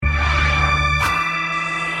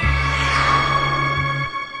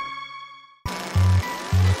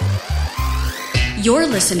You're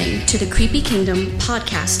listening to the Creepy Kingdom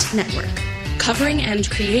Podcast Network, covering and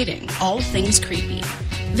creating all things creepy.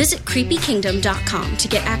 Visit creepykingdom.com to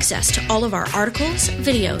get access to all of our articles,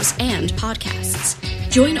 videos, and podcasts.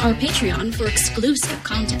 Join our Patreon for exclusive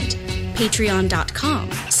content.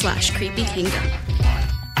 Patreon.com/creepykingdom.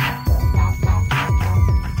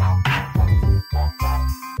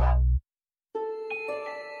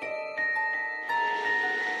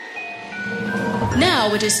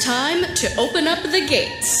 Now it is time to open up the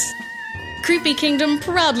gates. Creepy Kingdom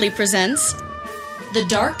proudly presents The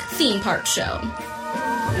Dark Theme Park Show.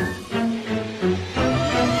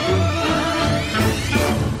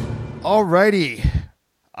 Alrighty.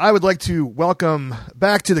 I would like to welcome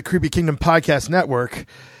back to the Creepy Kingdom Podcast Network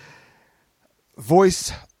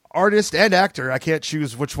voice artist and actor. I can't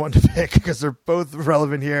choose which one to pick because they're both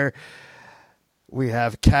relevant here. We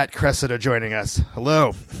have Kat Cressida joining us.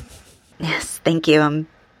 Hello. Yes, thank you. I'm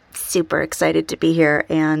super excited to be here,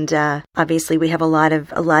 and obviously we have a lot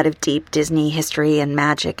of deep Disney history and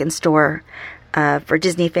magic in store for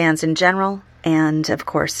Disney fans in general, and of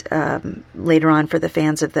course later on for the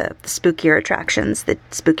fans of the spookier attractions, the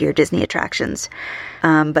spookier Disney attractions.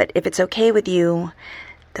 But if it's okay with you,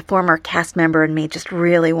 the former cast member in me just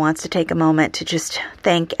really wants to take a moment to just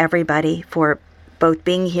thank everybody for both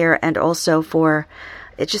being here and also for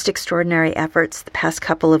it's just extraordinary efforts the past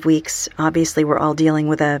couple of weeks. Obviously, we're all dealing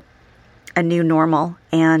with a new normal,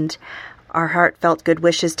 and our heartfelt good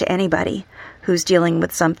wishes to anybody who's dealing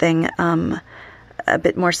with something a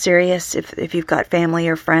bit more serious. If you've got family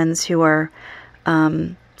or friends who are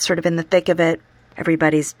sort of in the thick of it,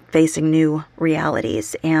 everybody's facing new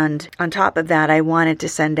realities. And on top of that, I wanted to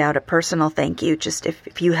send out a personal thank you. Just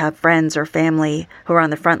if you have friends or family who are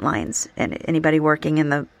on the front lines, and anybody working in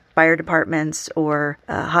the fire departments or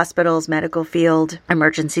hospitals, medical field,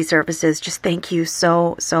 emergency services, just thank you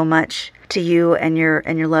so much to you and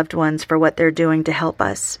your loved ones for what they're doing to help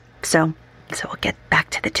us. So we'll get back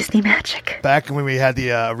to the Disney magic. Back when we had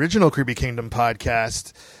the original Creepy Kingdom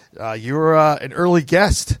podcast, you were an early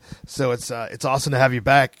guest, so it's awesome to have you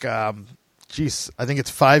back. I think it's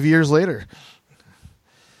 5 years later.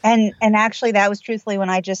 And actually, that was truthfully when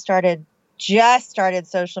I just started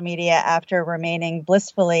social media after remaining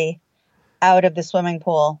blissfully out of the swimming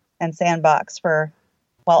pool and sandbox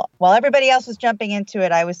while everybody else was jumping into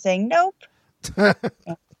it, I was saying nope. So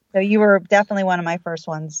you were definitely one of my first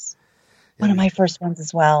ones. One of my first ones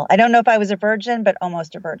as well. I don't know if I was a virgin, but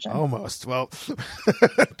almost a virgin. Almost. Well,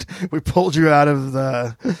 we pulled you out of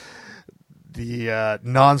the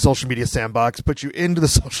non-social media sandbox, put you into the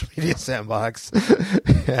social media sandbox,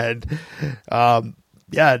 and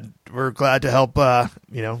we're glad to help,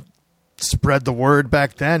 spread the word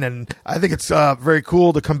back then. And I think it's very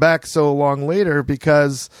cool to come back so long later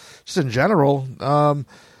because just in general, I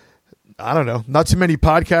don't know, not too many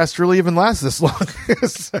podcasts really even last this long.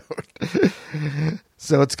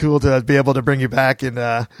 So it's cool to be able to bring you back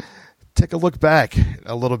and take a look back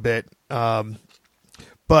a little bit.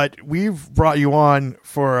 But we've brought you on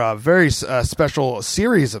for a very special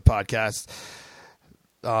series of podcasts.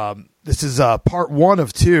 This is part 1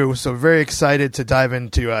 of 2, so very excited to dive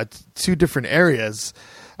into 2 different areas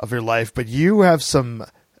of your life. But you have some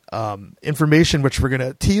information which we're going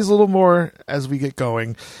to tease a little more as we get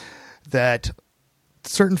going that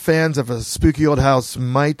certain fans of a spooky old house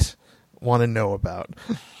might want to know about.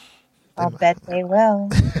 I'll bet they will.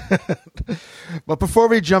 But before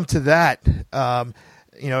we jump to that,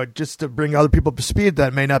 just to bring other people up to speed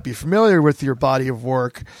that may not be familiar with your body of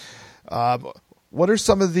work, what are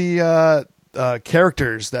some of the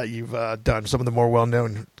characters that you've done, some of the more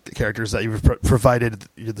well-known characters that you've provided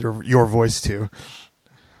your voice to?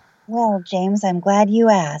 Well, James, I'm glad you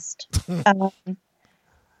asked. I've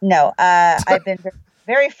been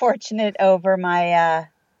very fortunate over my,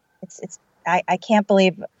 I can't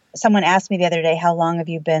believe someone asked me the other day, how long have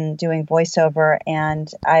you been doing voiceover?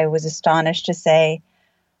 And I was astonished to say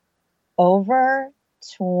over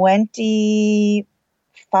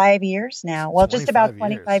 25 years now. Well, just about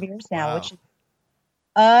 25 years now, wow. Which is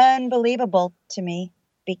unbelievable to me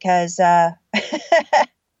because I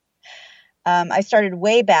started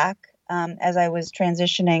way back as I was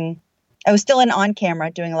transitioning. I was still on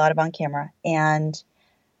camera, doing a lot of on camera, and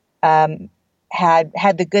had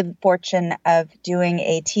the good fortune of doing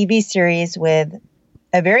a TV series with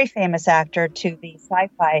a very famous actor to the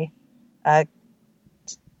sci-fi.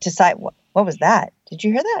 What was that? Did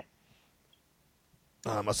you hear that?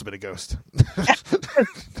 Must have been a ghost.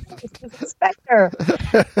 It was a specter.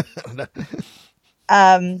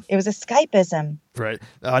 It was a Skypeism. Right.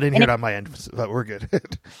 I didn't hear it on my end, but we're good.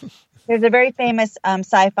 There's a very famous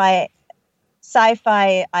sci-fi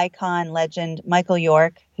sci-fi icon legend Michael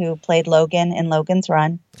York, who played Logan in Logan's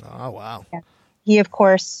Run. Oh, wow. He, of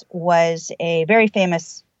course, was a very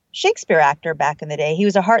famous Shakespeare actor back in the day. He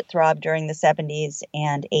was a heartthrob during the 70s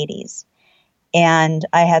and 80s. And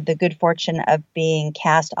I had the good fortune of being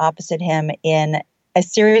cast opposite him in a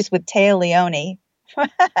series with Téa Leoni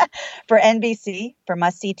for NBC, for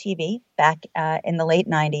Must See TV, back in the late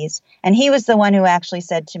 90s. And he was the one who actually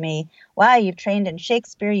said to me, wow, you've trained in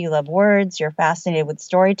Shakespeare, you love words, you're fascinated with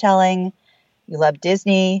storytelling, you love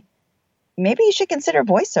Disney. Maybe you should consider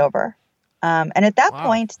voiceover. And at that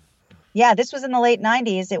point, this was in the late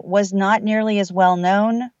 90s. It was not nearly as well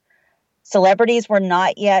known. Celebrities were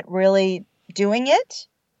not yet really doing it.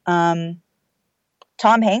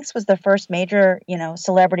 Tom Hanks was the first major,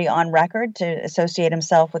 celebrity on record to associate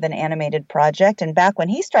himself with an animated project. And back when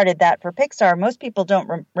he started that for Pixar, most people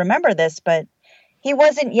don't remember this, but he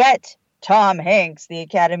wasn't yet Tom Hanks, the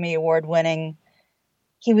Academy Award winning.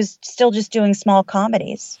 He was still just doing small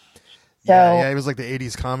comedies. So, yeah, he was like the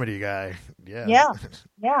 80s comedy guy.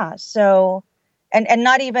 Yeah. So, and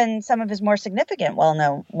not even some of his more significant,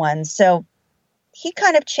 well-known ones. So he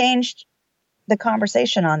kind of changed the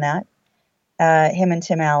conversation on that, him and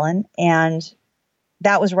Tim Allen. And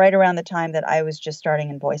that was right around the time that I was just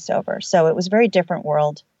starting in voiceover. So it was a very different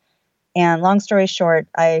world. And long story short,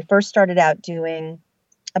 I first started out doing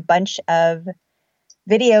a bunch of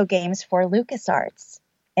video games for LucasArts.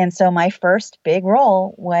 And so my first big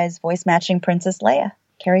role was voice matching Princess Leia,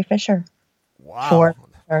 Carrie Fisher. Wow. For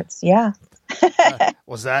LucasArts, yeah.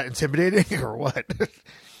 Was that intimidating or what?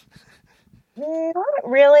 Not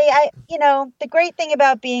really. The great thing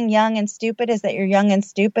about being young and stupid is that you're young and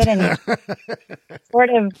stupid and you sort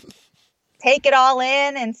of take it all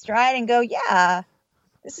in and stride and go, yeah,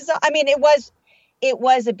 this is, it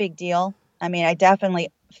was a big deal. I definitely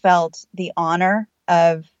felt the honor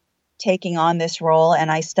of taking on this role,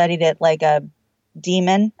 and I studied it like a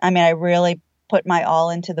demon. I really put my all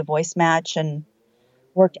into the voice match and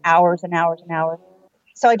worked hours and hours and hours.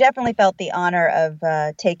 So I definitely felt the honor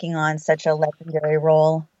of taking on such a legendary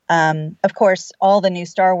role. Of course, all the new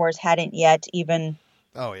Star Wars hadn't yet even.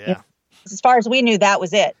 Oh yeah. As far as we knew, that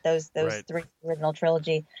was it. Those Right. three original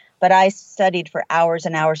trilogy. But I studied for hours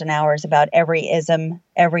and hours and hours about every ism,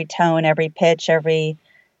 every tone, every pitch, every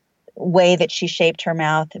way that she shaped her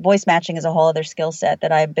mouth. Voice matching is a whole other skill set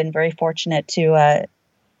that I've been very fortunate to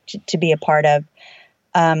be a part of.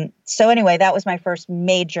 So anyway, that was my first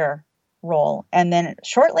major role. And then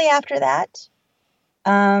shortly after that,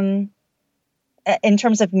 in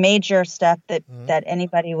terms of major stuff that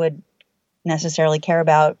anybody would necessarily care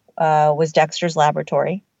about, was Dexter's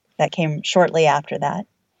Laboratory. That came shortly after that.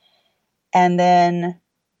 And then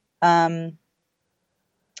from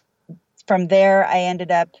there, I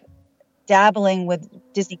ended up dabbling with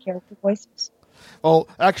Disney character voices. Well,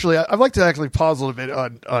 actually, I'd like to actually pause a little bit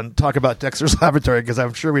on talk about Dexter's Laboratory, because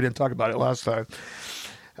I'm sure we didn't talk about it last time.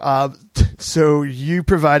 So you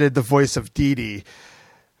provided the voice of Dee Dee,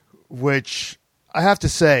 which I have to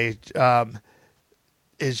say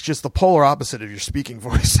is just the polar opposite of your speaking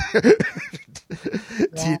voice.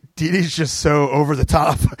 Yeah. Dee Dee's just so over the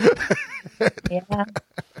top. Yeah.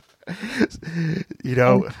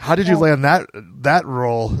 How did you land that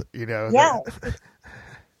role? Yeah.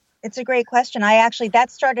 It's a great question.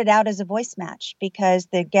 That started out as a voice match because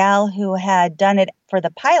the gal who had done it for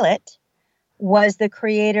the pilot was the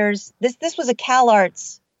creators. This was a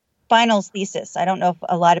CalArts finals thesis. I don't know if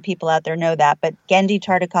a lot of people out there know that, but Genndy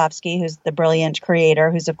Tartakovsky, who's the brilliant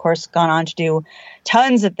creator, who's of course gone on to do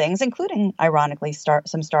tons of things, including ironically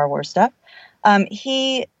some Star Wars stuff.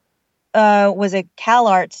 He was a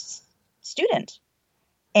CalArts student,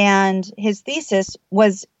 and his thesis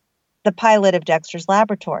was the pilot of Dexter's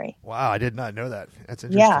Laboratory. Wow, I did not know that. That's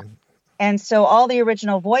interesting. Yeah. And so all the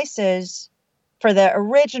original voices for the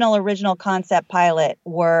original concept pilot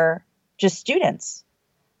were just students.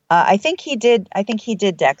 I think he did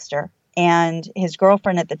Dexter, and his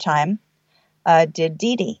girlfriend at the time did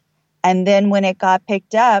Dee Dee. And then when it got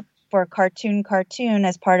picked up for Cartoon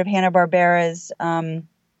as part of Hanna-Barbera's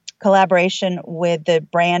collaboration with the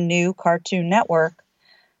brand new Cartoon Network,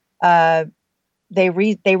 they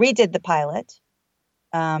redid the pilot,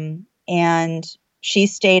 and she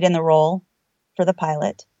stayed in the role for the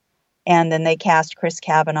pilot. And then they cast Chris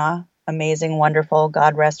Cavanaugh, amazing, wonderful,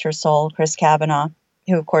 God rest her soul, Chris Cavanaugh,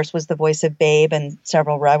 who of course was the voice of Babe and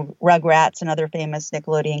several Rugrats and other famous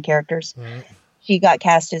Nickelodeon characters. Mm-hmm. He got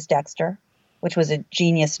cast as Dexter, which was a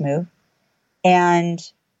genius move. And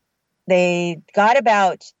they got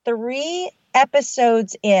about 3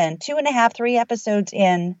 episodes in, 2.5, 3 episodes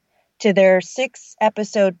in to their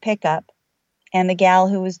 6-episode pickup. And the gal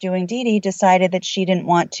who was doing Dee Dee decided that she didn't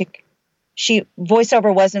want to,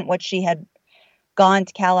 voiceover wasn't what she had gone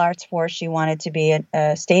to CalArts for. She wanted to be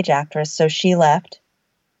a stage actress, so she left.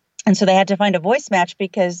 And so they had to find a voice match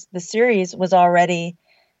because the series was already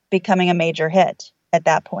becoming a major hit at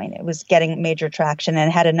that point. It was getting major traction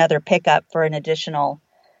and had another pickup for an additional,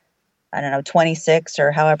 26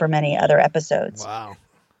 or however many other episodes. Wow.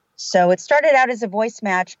 So it started out as a voice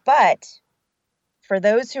match, but for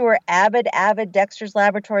those who are avid Dexter's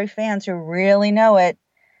Laboratory fans who really know it,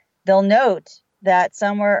 they'll note that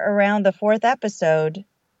somewhere around the 4th episode,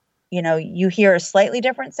 you hear a slightly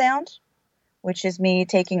different sound, which is me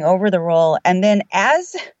taking over the role. And then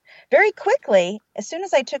very quickly, as soon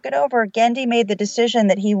as I took it over, Genndy made the decision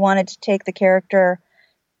that he wanted to take the character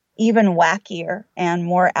even wackier and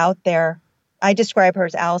more out there. I describe her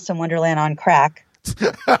as Alice in Wonderland on crack.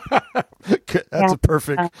 That's a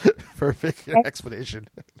perfect explanation.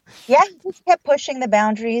 Yeah, he just kept pushing the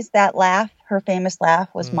boundaries. That laugh, her famous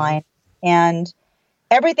laugh, was mine. And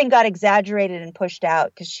everything got exaggerated and pushed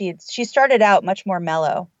out because she started out much more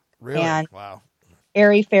mellow. Really? And wow.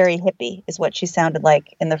 Airy fairy hippie is what she sounded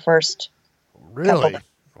like in the first. Really?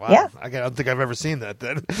 Wow. Yeah. I don't think I've ever seen that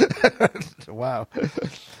then. Wow.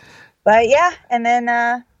 But yeah, and then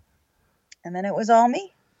it was all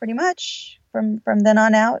me pretty much from then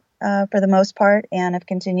on out for the most part, and I've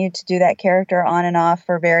continued to do that character on and off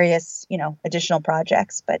for various, additional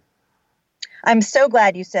projects. But I'm so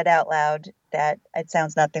glad you said out loud that it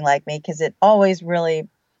sounds nothing like me, because it always really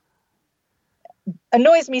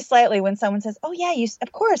annoys me slightly when someone says, "Oh yeah,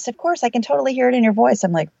 of course, I can totally hear it in your voice."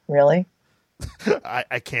 I'm like, really?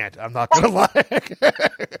 I can't. I'm not going to lie.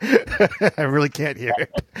 I really can't hear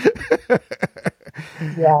it.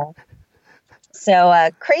 Yeah.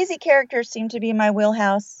 So crazy characters seem to be my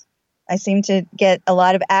wheelhouse. I seem to get a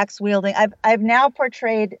lot of axe wielding. I've now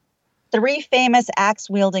portrayed 3 famous axe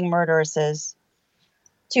wielding murderesses,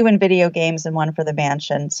 2 in video games and 1 for the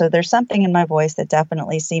mansion. So there's something in my voice that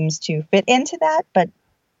definitely seems to fit into that, but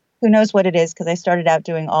who knows what it is, because I started out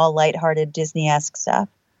doing all lighthearted Disney-esque stuff.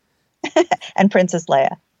 And Princess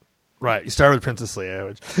Leia. Right. You started with Princess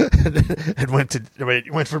Leia, and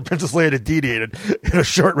went from Princess Leia to Dee Dee in a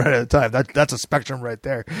short run at a time. That's a spectrum right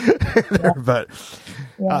there. Yeah. But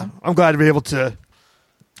I'm glad to be able to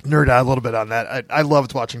nerd out a little bit on that. I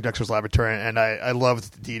loved watching Dexter's Laboratory, and I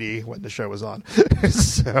loved Dee Dee when the show was on.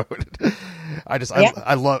 So I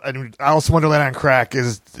love. I mean, Alice in Wonderland on crack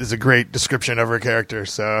is a great description of her character.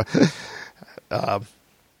 So. I'm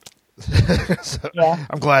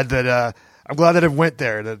glad that it went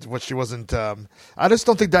there. That what she wasn't. I just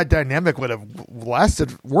don't think that dynamic would have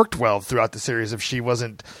worked well throughout the series if she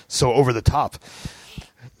wasn't so over the top.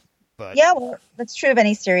 But yeah, well, that's true of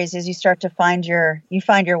any series. Is you start to find your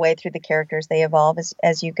way through the characters. They evolve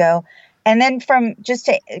as you go. And then just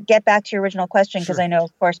to get back to your original question, because I know,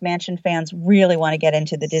 of course, Mansion fans really want to get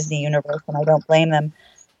into the Disney universe, and I don't blame them.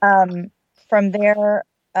 From there.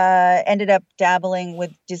 Ended up dabbling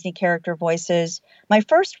with Disney character voices. My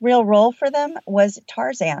first real role for them was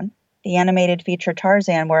Tarzan, the animated feature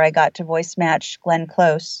Tarzan, where I got to voice match Glenn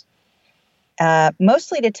Close,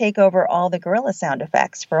 mostly to take over all the gorilla sound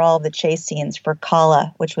effects for all the chase scenes for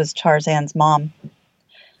Kala, which was Tarzan's mom,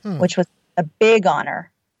 which was a big honor,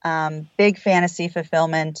 big fantasy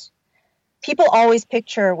fulfillment. People always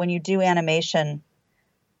picture when you do animation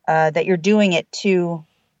that you're doing it to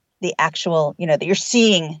the actual, that you're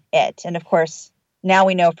seeing it. And of course, now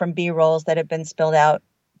we know from B-rolls that have been spilled out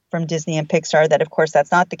from Disney and Pixar that, of course,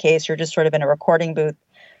 that's not the case. You're just sort of in a recording booth,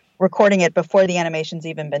 recording it before the animation's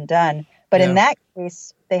even been done. But in that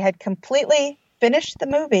case, they had completely finished the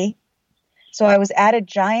movie. So I was at a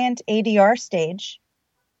giant ADR stage.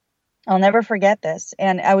 I'll never forget this.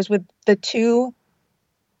 And I was with the two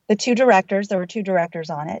directors. There were 2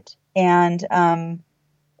 directors on it. And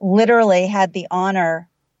literally had the honor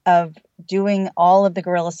of doing all of the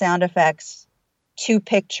gorilla sound effects to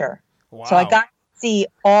picture. Wow. So I got to see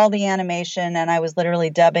all the animation, and I was literally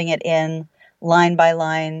dubbing it in line by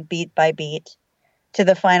line, beat by beat to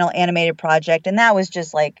the final animated project. And that was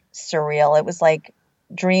just like surreal. It was like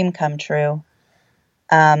dream come true.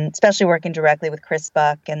 Especially working directly with Chris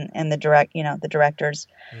Buck and the directors.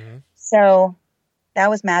 Mm-hmm. So that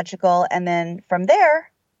was magical. And then from there,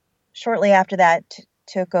 shortly after that,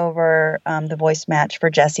 took over the voice match for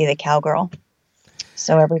Jessie the Cowgirl.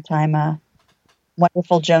 So every time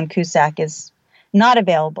wonderful Joan Cusack is not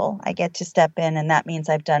available, I get to step in, and that means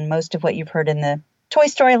I've done most of what you've heard in the Toy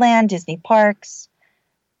Story Land, Disney Parks,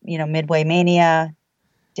 Midway Mania,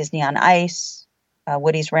 Disney on Ice,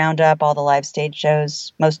 Woody's Roundup, all the live stage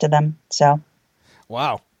shows, most of them. So,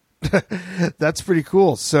 wow, that's pretty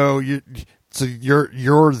cool. So So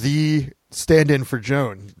you're the stand-in for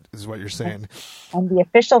Joan, is what you're saying. I'm the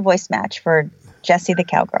official voice match for Jessie the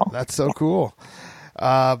Cowgirl. That's so cool.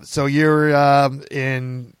 So you're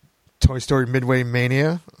in Toy Story Midway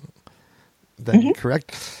Mania, then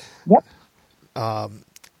correct? Yep.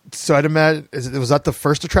 So I'd imagine, was that the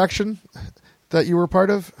first attraction that you were part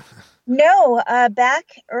of? No, back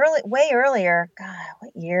way earlier. God,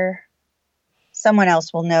 what year? Someone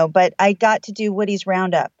else will know. But I got to do Woody's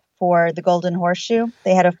Roundup for the Golden Horseshoe.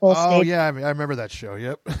 They had a full stage. Oh yeah, I remember that show.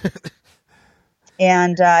 Yep.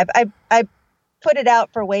 And I put it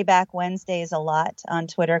out for Way Back Wednesdays a lot on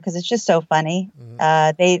Twitter because it's just so funny.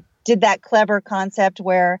 Mm-hmm. They did that clever concept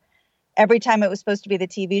where every time it was supposed to be the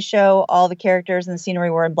TV show, all the characters and the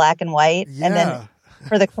scenery were in black and white. Yeah. And then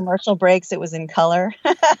for the commercial breaks, it was in color.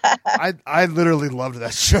 I literally loved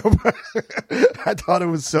that show. I thought it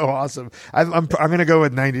was so awesome. I'm going to go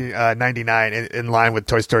with 99 in line with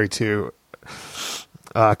Toy Story 2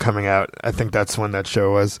 coming out. I think that's when that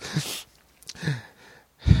show was.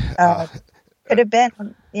 Could have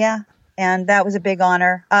been, yeah. And that was a big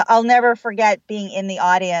honor. I'll never forget being in the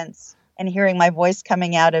audience and hearing my voice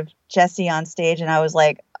coming out of Jessie on stage, and I was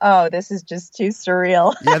like, "Oh, this is just too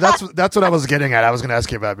surreal." Yeah, that's what I was getting at. I was going to ask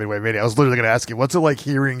you about Midway Mania. I was literally going to ask you, what's it like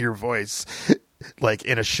hearing your voice, like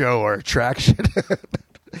in a show or attraction?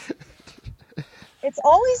 It's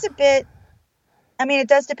always a bit. I mean, it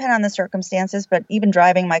does depend on the circumstances, but even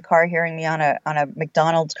driving my car, hearing me on a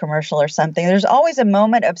McDonald's commercial or something, there's always a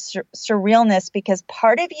moment of surrealness because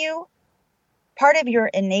part of your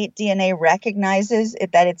innate DNA recognizes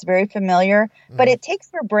that it's very familiar, but it takes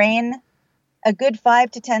your brain a good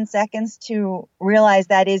 5 to 10 seconds to realize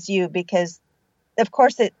that is you because, of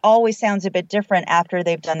course, it always sounds a bit different after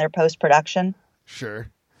they've done their post-production. Sure.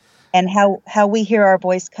 And how we hear our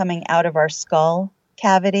voice coming out of our skull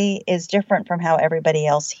cavity is different from how everybody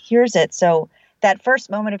else hears it. So that first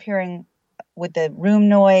moment of hearing with the room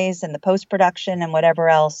noise and the post-production and whatever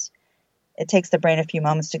else, it takes the brain a few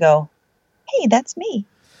moments to go, hey, that's me.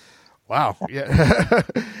 Wow. Yeah.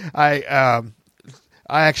 I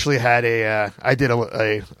actually had I did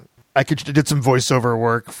some voiceover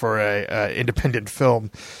work for a independent film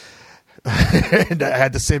and I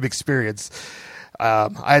had the same experience.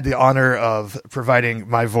 I had the honor of providing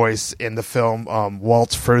my voice in the film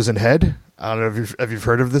Walt's Frozen Head. I don't know if you've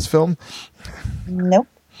heard of this film. Nope.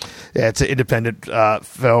 Yeah, it's an independent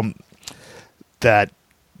film that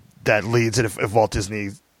leads it if Walt Disney,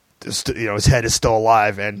 his head is still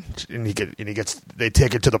alive, and they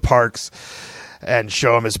take it to the parks and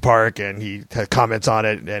show him his park, and he comments on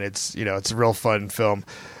it, and it's a real fun film,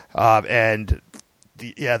 and.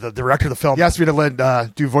 The director of the film, he asked me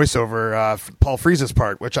to do voiceover for Paul Frees's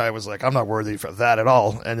part, which I was like, I'm not worthy for that at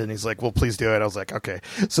all. And then he's like, well, please do it. I was like, okay.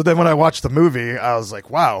 So then when I watched the movie, I was like,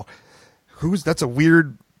 wow, that's a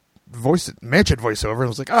weird Manchin voiceover. I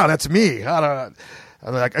was like, oh, that's me. I'm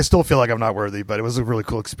like, I still feel like I'm not worthy, but it was a really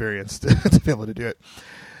cool experience to be able to do it.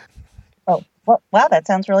 Oh, well, wow, that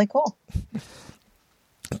sounds really cool.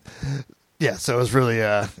 Yeah, so it was really,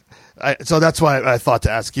 so that's why I thought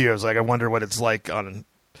to ask you. I was like, I wonder what it's like on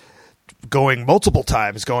going multiple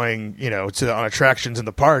times, on attractions in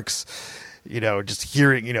the parks, just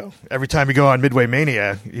hearing, every time you go on Midway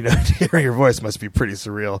Mania, hearing your voice must be pretty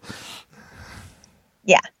surreal.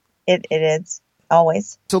 Yeah, it is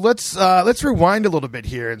always. So let's rewind a little bit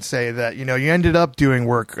here and say that, you ended up doing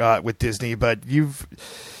work with Disney, but you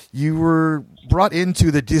were brought into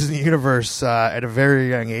the Disney universe at a very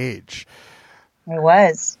young age. I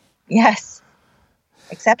was. Yes,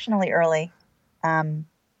 exceptionally early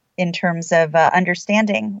in terms of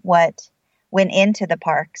understanding what went into the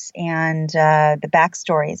parks and the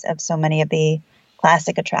backstories of so many of the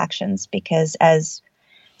classic attractions. Because as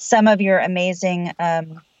some of your amazing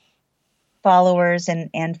followers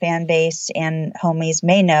and fan base and homies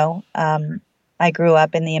may know, I grew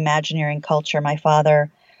up in the Imagineering culture. My father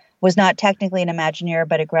was not technically an Imagineer,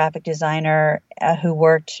 but a graphic designer who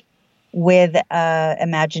worked with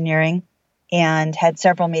Imagineering and had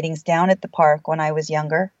several meetings down at the park when I was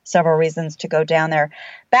younger, several reasons to go down there.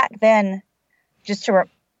 Back then, just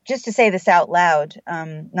to say this out loud,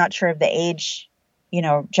 not sure of the age,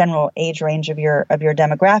 general age range of your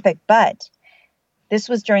demographic, but this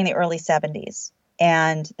was during the early 70s.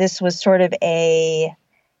 And this was sort of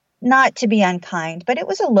not to be unkind, but it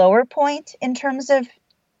was a lower point in terms of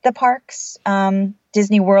the parks.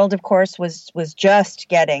 Disney World, of course, was just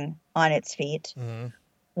getting on its feet. Mm-hmm.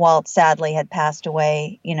 Walt sadly had passed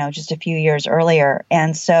away, just a few years earlier.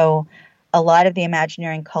 And so a lot of the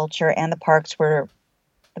Imagineering culture and the park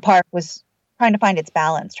was trying to find its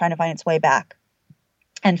balance, trying to find its way back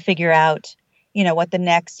and figure out what the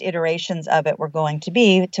next iterations of it were going to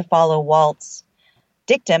be, to follow Walt's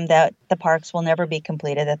dictum that the parks will never be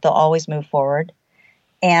completed, that they'll always move forward.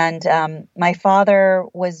 And my father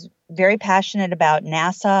was very passionate about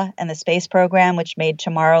NASA and the space program, which made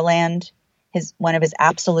Tomorrowland one of his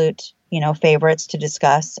absolute, favorites to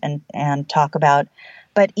discuss and talk about.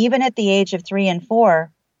 But even at the age of 3 and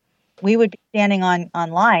 4, we would be standing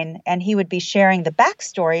online and he would be sharing the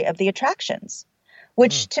backstory of the attractions,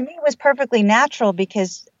 which to me was perfectly natural,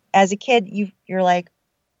 because as a kid, you're like,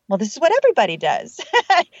 well, this is what everybody does.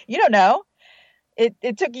 You don't know.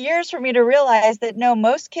 It took years for me to realize that no,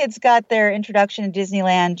 most kids got their introduction to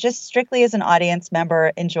Disneyland just strictly as an audience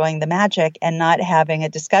member, enjoying the magic and not having a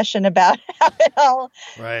discussion about how it all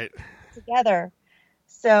right together.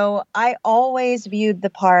 So I always viewed the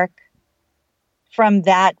park from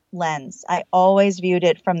that lens. I always viewed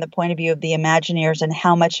it from the point of view of the Imagineers and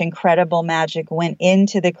how much incredible magic went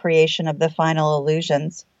into the creation of the final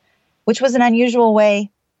illusions, which was an unusual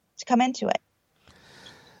way to come into it.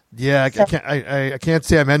 Yeah, I can't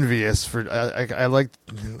say I'm envious. I like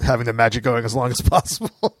having the magic going as long as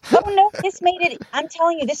possible. Oh no, I'm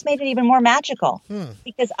telling you, this made it even more magical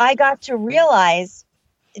because I got to realize,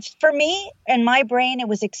 for me and my brain, it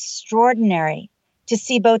was extraordinary to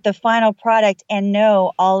see both the final product and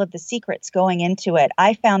know all of the secrets going into it.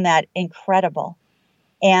 I found that incredible.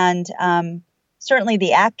 And certainly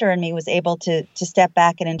the actor in me was able to step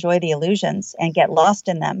back and enjoy the illusions and get lost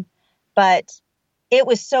in them. But it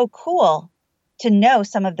was so cool to know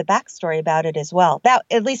some of the backstory about it as well. That,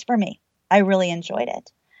 at least for me, I really enjoyed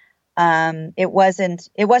it. It wasn't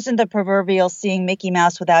the proverbial seeing Mickey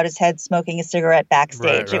Mouse without his head smoking a cigarette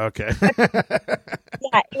backstage. Right, okay.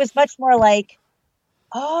 Yeah, it was much more like,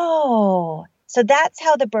 oh, so that's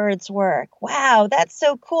how the birds work. Wow, that's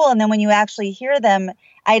so cool. And then when you actually hear them,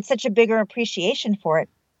 I had such a bigger appreciation for it.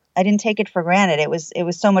 I didn't take it for granted. It was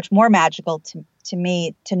so much more magical to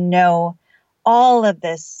me to know all of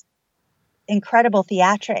this incredible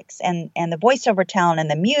theatrics and the voiceover talent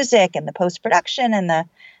and the music and the post-production and the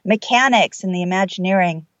mechanics and the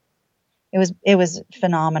Imagineering. It was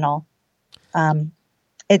phenomenal.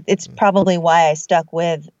 It's probably why I stuck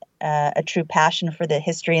with a true passion for the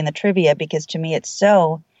history and the trivia, because to me it's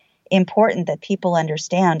so important that people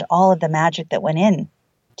understand all of the magic that went in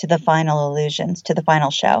to the final illusions, to the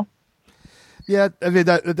final show. Yeah, I mean,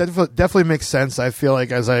 that definitely makes sense. I feel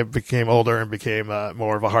like as I became older and became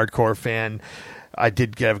more of a hardcore fan, I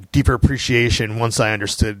did get a deeper appreciation once I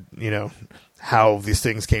understood, how these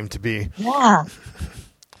things came to be. Yeah.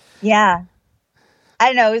 Yeah. I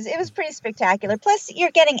don't know. It was pretty spectacular. Plus,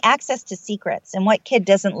 you're getting access to secrets. And what kid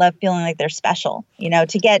doesn't love feeling like they're special?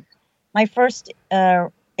 To get my first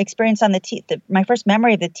experience on my first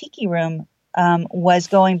memory of the Tiki Room was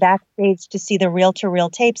going backstage to see the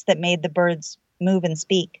reel-to-reel tapes that made the birds move and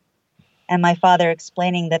speak. And my father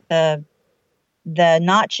explaining that the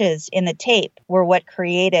notches in the tape were what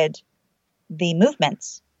created the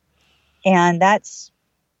movements. And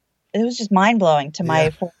it was just mind-blowing to my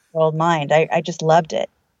 4-year-old mind. I just loved it.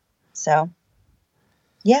 So,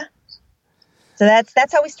 yeah. So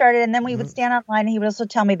that's how we started. And then we would stand online, and he would also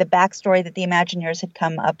tell me the backstory that the Imagineers had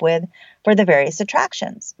come up with for the various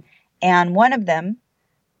attractions. And one of them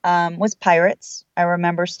was Pirates. I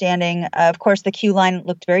remember standing, of course, the queue line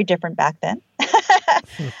looked very different back then.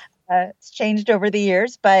 It's changed over the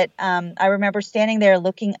years, but I remember standing there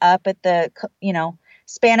looking up at the,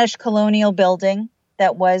 Spanish colonial building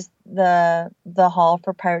that was the hall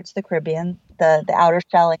for Pirates of the Caribbean, the outer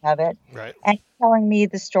shelling of it, right, and telling me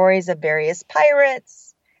the stories of various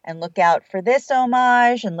pirates, and look out for this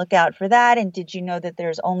homage and look out for that. And did you know that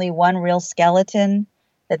there's only one real skeleton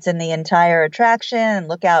that's in the entire attraction, and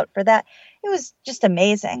look out for that? It was just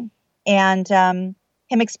amazing. And him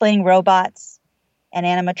explaining robots and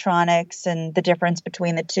animatronics and the difference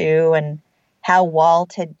between the two, and how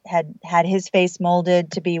Walt had his face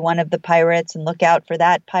molded to be one of the pirates, and look out for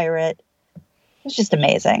that pirate. It was just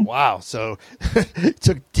amazing. Wow. So it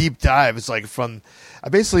took deep dives, like from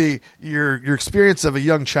basically your experience of a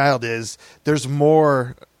young child is there's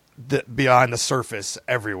more beyond the surface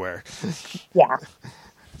everywhere. Yeah.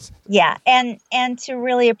 Yeah. And to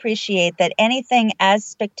really appreciate that anything as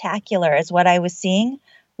spectacular as what I was seeing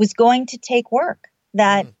was going to take work,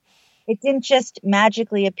 that it didn't just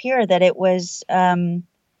magically appear, that it was the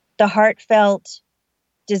heartfelt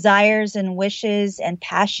desires and wishes and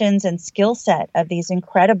passions and skill set of these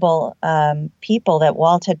incredible people that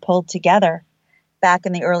Walt had pulled together back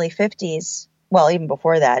in the early 50s. Well, even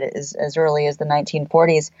before that, as early as the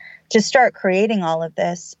 1940s, to start creating all of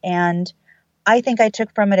this. And I think I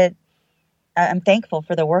took from it I'm thankful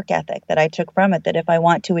for the work ethic that I took from it, that if I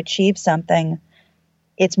want to achieve something,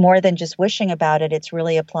 it's more than just wishing about it. It's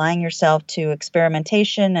really applying yourself to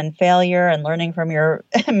experimentation and failure and learning from your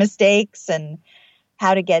mistakes and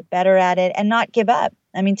how to get better at it and not give up.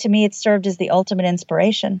 I mean, to me, it served as the ultimate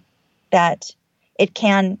inspiration that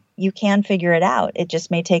you can figure it out. It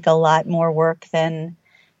just may take a lot more work than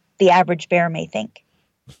the average bear may think.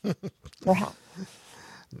 Perhaps.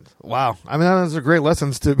 Wow. I mean, those are great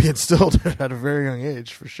lessons to be instilled at a very young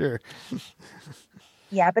age, for sure.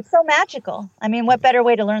 Yeah, but so magical. I mean, what better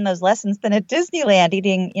way to learn those lessons than at Disneyland,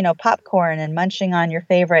 eating, popcorn and munching on your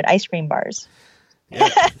favorite ice cream bars? Yeah,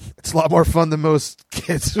 it's a lot more fun than most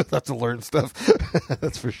kids have to learn stuff.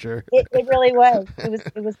 That's for sure. It really was.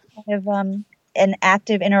 It was kind of an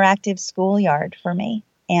active, interactive schoolyard for me.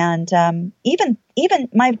 And even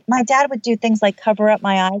my dad would do things like cover up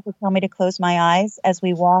my eyes or tell me to close my eyes as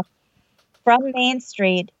we walked from Main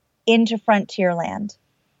Street into Frontierland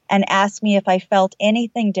and ask me if I felt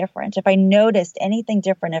anything different, if I noticed anything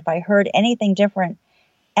different, if I heard anything different.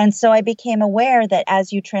 And so I became aware that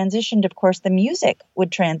as you transitioned, of course, the music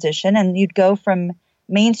would transition and you'd go from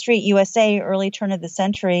Main Street USA, early turn of the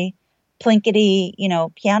century, plinkety,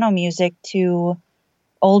 piano music to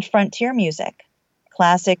old frontier music.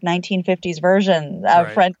 Classic 1950s version of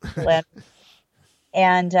Frontierland,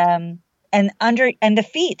 and the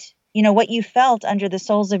feet, what you felt under the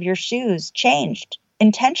soles of your shoes changed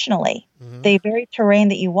intentionally. Mm-hmm. The very terrain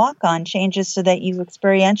that you walk on changes so that you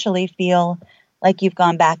experientially feel like you've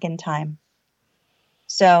gone back in time.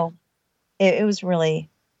 So it was really,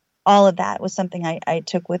 all of that was something I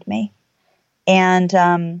took with me,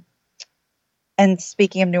 And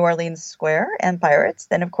speaking of New Orleans Square and Pirates,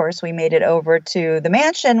 then of course we made it over to the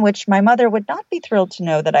mansion, which my mother would not be thrilled to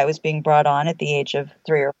know that I was being brought on at the age of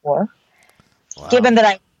 3 or 4. Wow. Given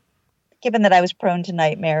that I was prone to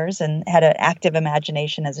nightmares and had an active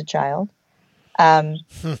imagination as a child. And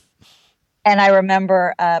I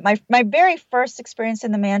remember my very first experience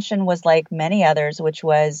in the mansion was like many others, which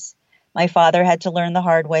was my father had to learn the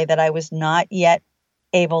hard way that I was not yet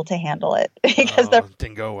able to handle it because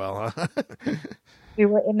didn't go well, huh? We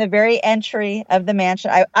were in the very entry of the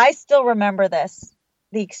mansion. I still remember this,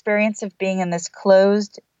 the experience of being in this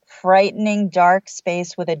closed, frightening, dark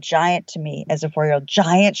space with a giant, to me as a 4-year-old,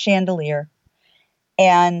 giant chandelier.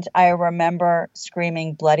 And I remember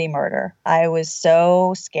screaming bloody murder. I was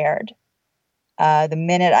so scared. The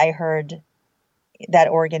minute I heard that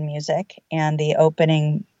organ music and the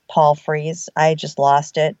opening Paul Frees, I just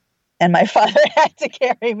lost it. And my father had to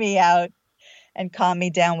carry me out and calm me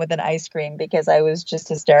down with an ice cream because I was just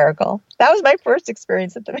hysterical. That was my first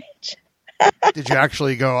experience at the mansion. Did you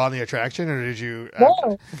actually go on the attraction, or did you?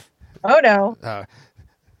 No. Oh, no.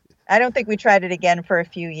 I don't think we tried it again for a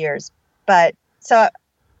few years. But so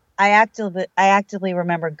I actively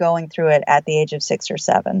remember going through it at the age of 6 or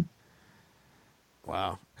 7.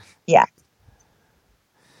 Wow. Yeah.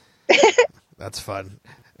 That's fun.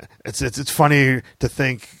 It's funny to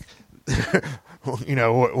think,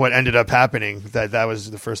 what ended up happening, that was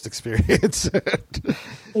the first experience.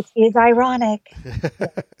 It is ironic.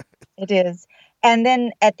 It is. And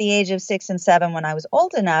then at the age of 6 and 7, when I was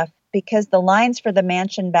old enough, because the lines for the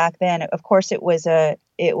mansion back then, of course, it was a,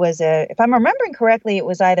 if I'm remembering correctly, it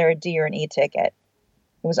was either a D or an E ticket.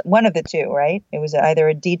 It was one of the two, right? It was either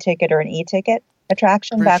a D ticket or an E ticket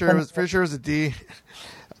attraction. Pretty sure it was a D.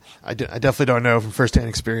 I definitely don't know from firsthand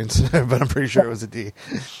experience, but I'm pretty sure it was a D.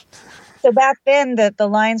 So back then, the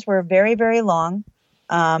lines were very, very long.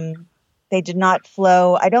 They did not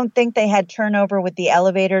flow. I don't think they had turnover with the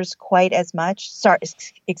elevators quite as much. Sorry,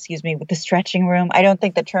 excuse me, with the stretching room. I don't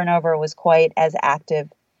think the turnover was quite as active.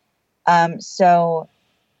 So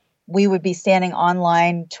we would be standing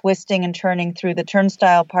online, twisting and turning through the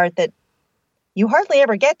turnstile part that you hardly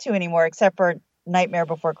ever get to anymore, except for Nightmare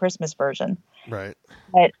Before Christmas version. Right.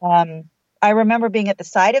 But I remember being at the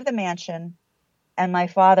side of the mansion and my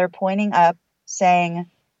father pointing up saying,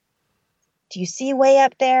 "Do you see way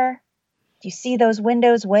up there? Do you see those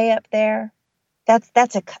windows way up there?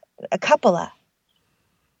 That's a cupola."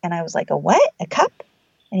 And I was like, "A what? A cup?"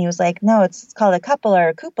 And he was like, "No, it's called a cupola or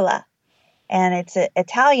a cupola. And it's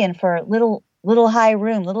Italian for little high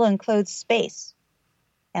room, little enclosed space."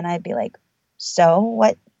 And I'd be like, "So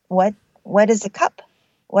what is a cup?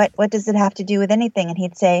 What does it have to do with anything?" And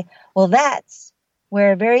he'd say, "Well, that's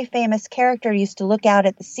where a very famous character used to look out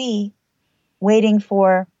at the sea, waiting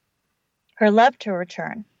for her love to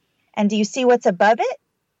return. And do you see what's above it?"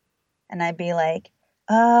 And I'd be like,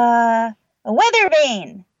 "A weather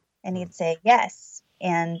vane." And he'd say, "Yes.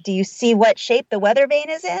 And do you see what shape the weather vane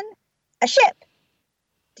is in? A ship.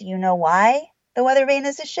 Do you know why the weather vane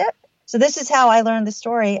is a ship? So this is how I learned the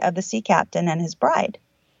story of the sea captain and his bride.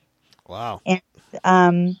 Wow.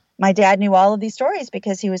 And my dad knew all of these stories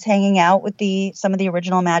because he was hanging out with some of the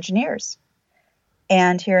original Imagineers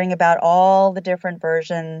and hearing about all the different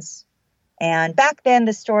versions. And back then,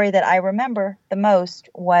 the story that I remember the most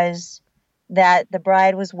was that the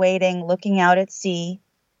bride was waiting, looking out at sea,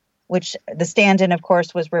 which the stand-in, of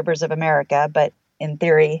course, was Rivers of America. But in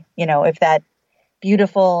theory, if that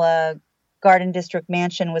beautiful Garden District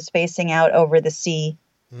mansion was facing out over the sea,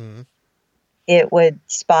 it would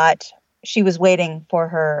spot. She was waiting for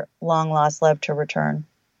her long-lost love to return.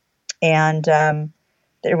 And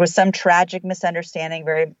there was some tragic misunderstanding,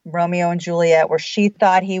 very Romeo and Juliet, where she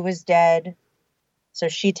thought he was dead. So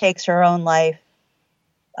she takes her own life.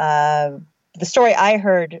 The story I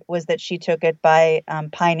heard was that she took it by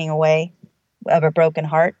pining away of a broken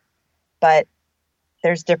heart. But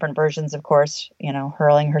there's different versions, of course,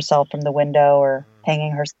 hurling herself from the window or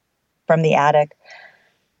hanging her from the attic.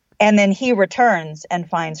 And then he returns and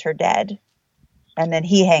finds her dead. And then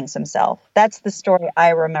he hangs himself. That's the story I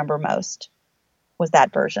remember most, was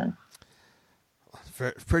that version.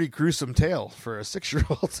 Pretty gruesome tale for a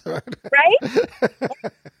 6-year-old. Right?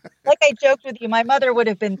 Like I joked with you, my mother would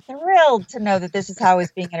have been thrilled to know that this is how I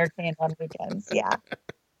was being entertained on weekends. Yeah.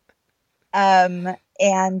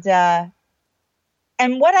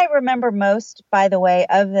 And what I remember most, by the way,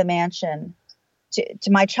 of the mansion, to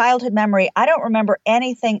my childhood memory, I don't remember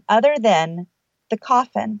anything other than the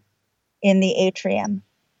coffin in the atrium,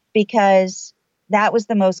 because that was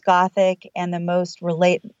the most Gothic and the most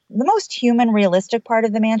human, realistic part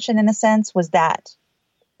of the mansion, in a sense, was that.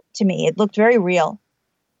 To me, it looked very real.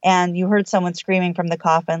 And you heard someone screaming from the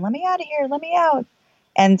coffin, "Let me out of here, let me out."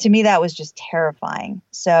 And to me, that was just terrifying.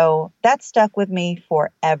 So that stuck with me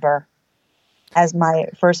forever as my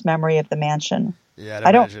first memory of the mansion. Yeah,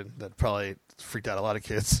 I'd imagine that probably freaked out a lot of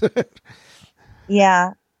kids.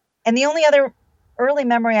 Yeah. And the only other early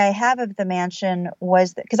memory I have of the mansion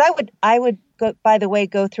was that, because I would go, by the way,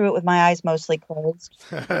 go through it with my eyes mostly closed.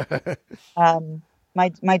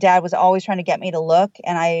 My dad was always trying to get me to look,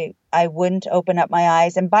 and I wouldn't open up my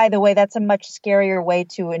eyes. And by the way, that's a much scarier way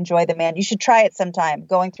to enjoy the man. You should try it sometime,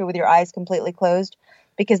 going through with your eyes completely closed,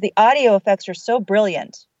 because the audio effects are so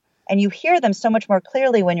brilliant, and you hear them so much more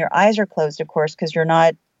clearly when your eyes are closed, of course, because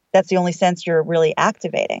that's the only sense you're really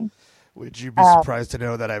activating. Would you be surprised to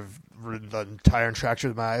know that I've ridden the entire attraction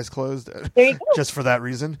with my eyes closed? There you go. Just for that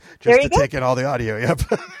reason, just to take in all the audio. Yep.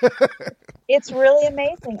 It's really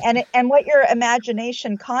amazing. And what your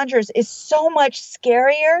imagination conjures is so much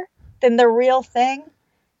scarier than the real thing,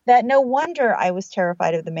 that no wonder I was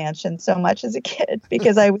terrified of the mansion so much as a kid,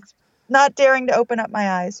 because I was not daring to open up my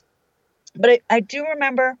eyes. But I do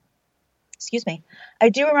remember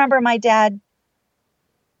my dad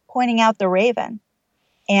pointing out the raven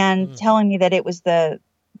and telling me that it was the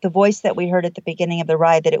voice that we heard at the beginning of the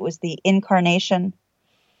ride, that it was the incarnation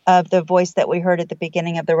of the voice that we heard at the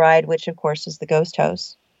beginning of the ride, which of course is the ghost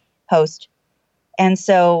host. And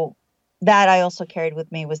so that I also carried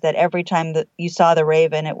with me, was that every time that you saw the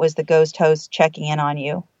raven, it was the ghost host checking in on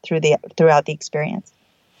you throughout the experience.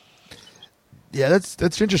 Yeah,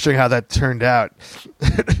 that's interesting how that turned out,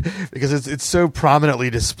 because it's so prominently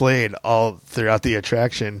displayed all throughout the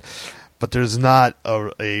attraction, but there's not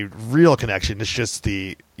a real connection. It's just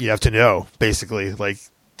you have to know, basically, like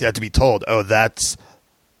you have to be told, oh, that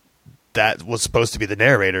was supposed to be the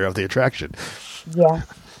narrator of the attraction. Yeah.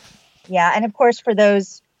 Yeah. And of course, for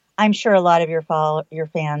those, I'm sure a lot of your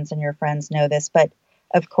fans and your friends know this, but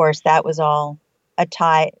of course that was all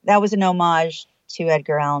that was an homage to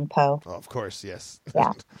Edgar Allan Poe. Oh, of course. Yes.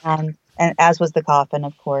 Yeah. And as was the coffin,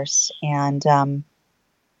 of course. And,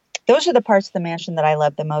 those are the parts of the mansion that I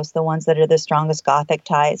love the most, the ones that are the strongest Gothic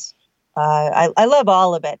ties. I love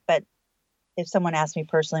all of it, but if someone asked me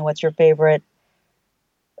personally, what's your favorite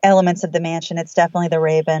elements of the mansion, it's definitely the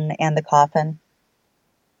raven and the coffin.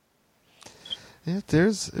 Yeah,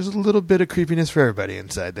 there's a little bit of creepiness for everybody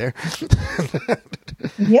inside there.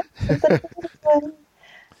 Yep.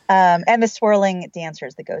 And the swirling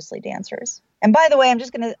dancers, the ghostly dancers. And by the way, I'm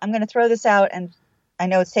going to throw this out, and I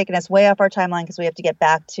know it's taken us way off our timeline because we have to get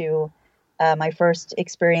back to my first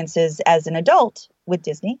experiences as an adult with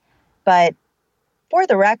Disney. But for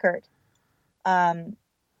the record,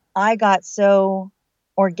 I got so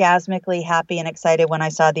orgasmically happy and excited when I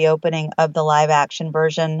saw the opening of the live action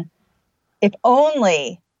version. If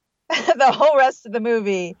only the whole rest of the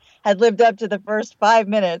movie had lived up to the first 5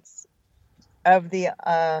 minutes of the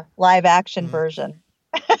live action version.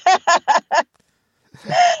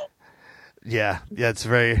 Yeah, it's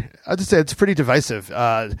very. I'd just say it's pretty divisive.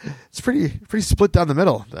 It's pretty split down the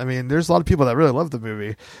middle. I mean, there's a lot of people that really love the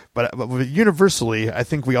movie, but universally, I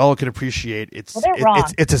think we all can appreciate its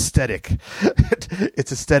aesthetic.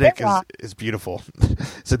 Its aesthetic is beautiful.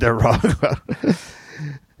 So they're wrong.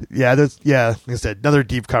 Like I said, another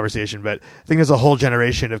deep conversation. But I think there's a whole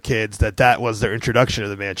generation of kids that was their introduction to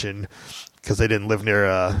the mansion because they didn't live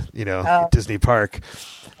near Disney Park.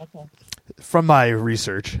 Okay. From my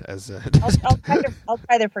research, as I'll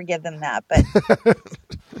try to forgive them that, but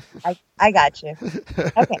I got you.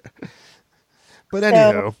 Okay. But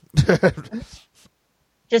anyhow,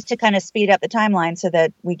 just to kind of speed up the timeline so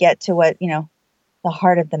that we get to what the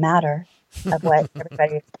heart of the matter of what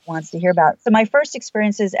everybody wants to hear about. So my first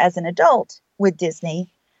experiences as an adult with Disney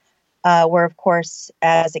were, of course,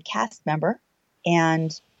 as a cast member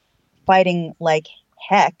and fighting like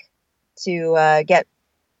heck to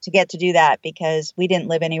get to do that because we didn't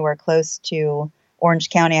live anywhere close to Orange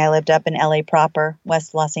County. I lived up in LA proper,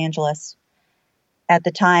 West Los Angeles at the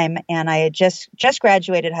time. And I had just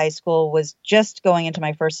graduated high school, was just going into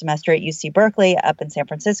my first semester at UC Berkeley up in San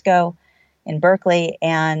Francisco in Berkeley.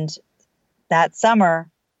 And that summer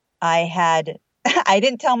I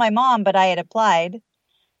didn't tell my mom, but I had applied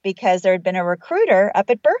because there had been a recruiter up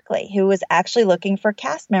at Berkeley who was actually looking for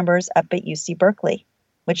cast members up at UC Berkeley,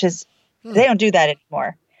 which is, they don't do that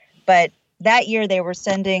anymore. But that year they were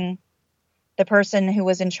sending the person who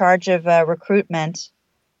was in charge of recruitment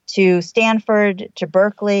to Stanford, to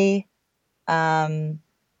Berkeley, couple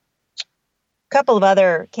of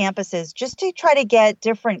other campuses just to try to get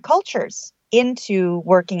different cultures into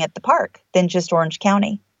working at the park than just Orange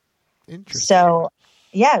County. Interesting. So,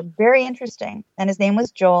 yeah, very interesting. And his name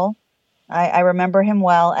was Joel. I remember him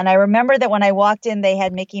well. And I remember that when I walked in, they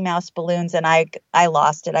had Mickey Mouse balloons and I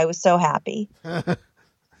lost it. I was so happy.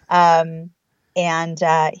 And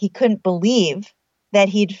he couldn't believe that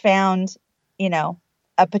he'd found,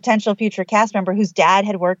 a potential future cast member whose dad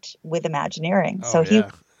had worked with Imagineering. So he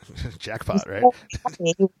jackpot, right?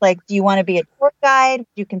 He was like, do you want to be a tour guide? Do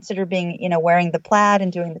you consider being, wearing the plaid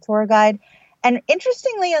and doing the tour guide? And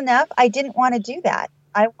interestingly enough, I didn't want to do that.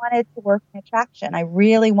 I wanted to work in attraction. I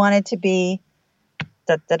really wanted to be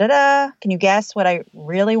Can you guess what I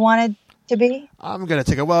really wanted to be? I'm going to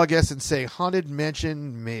take a wild guess and say Haunted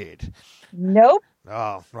Mansion Maid. Nope.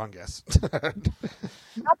 Oh, wrong guess.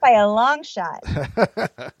 Not by a long shot.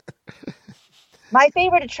 My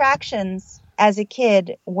favorite attractions as a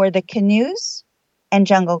kid were the canoes and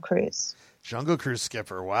Jungle Cruise. Jungle Cruise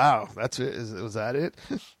skipper. Wow. That's it. Was that it?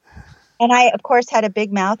 And I, of course, had a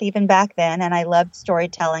big mouth even back then, and I loved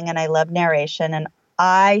storytelling and I loved narration, and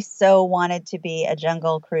I so wanted to be a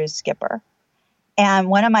Jungle Cruise skipper. And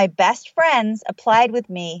one of my best friends applied with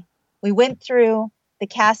me. We went through the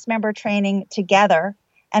cast member training together.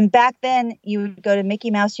 And back then, you would go to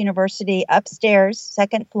Mickey Mouse University upstairs,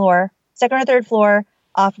 second or third floor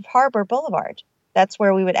off of Harbor Boulevard. That's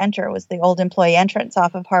where we would enter. It was the old employee entrance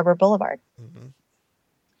off of Harbor Boulevard. Mm-hmm.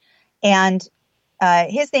 And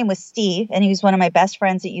his name was Steve, and he was one of my best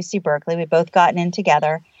friends at UC Berkeley. We'd both gotten in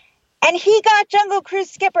together. And he got Jungle Cruise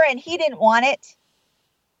skipper, and he didn't want it.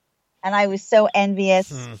 And I was so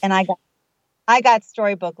envious. And I got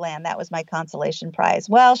Storybook Land. That was my consolation prize.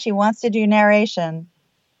 Well, she wants to do narration,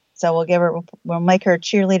 so we'll make her a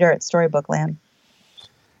cheerleader at Storybook Land.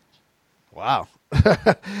 Wow.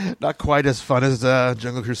 Not quite as fun as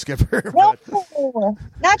Jungle Cruise skipper. No,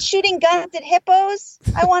 not shooting guns at hippos.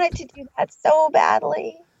 I wanted to do that so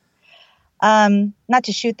badly. Not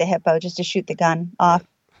to shoot the hippo, just to shoot the gun off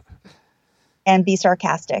and be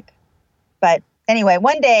sarcastic. But anyway,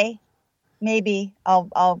 one day, maybe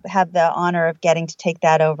I'll have the honor of getting to take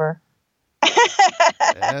that over.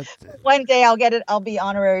 One day I'll get it. I'll be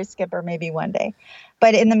honorary skipper maybe one day.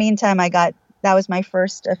 But in the meantime, that was my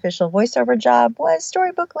first official voiceover job, was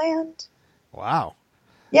Storybook Land. Wow.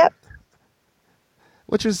 Yep.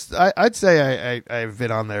 Which is, I'd say I've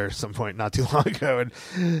been on there at some point not too long ago,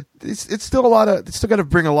 and it's still it's still got to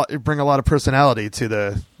bring a lot of personality to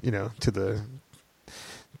the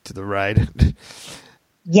ride.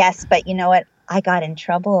 Yes, but you know what? I got in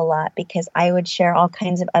trouble a lot because I would share all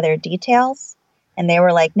kinds of other details, and they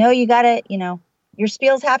were like, "No, you gotta, your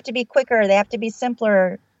spiels have to be quicker. They have to be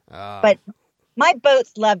simpler." But my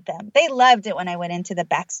boats loved them. They loved it when I went into the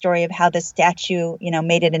backstory of how the statue,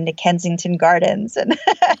 made it into Kensington Gardens, and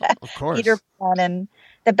of course. Peter Pan, and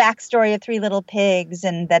the backstory of Three Little Pigs,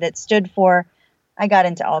 and that it stood for. I got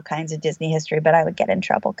into all kinds of Disney history, but I would get in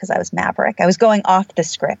trouble because I was Maverick. I was going off the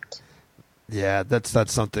script. Yeah, that's not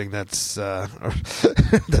something that's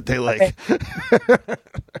that they like.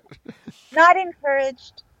 Not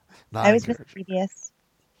encouraged. I was mischievous.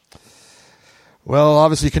 Well,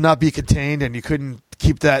 obviously you could not be contained, and you couldn't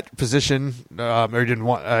keep that position, or you didn't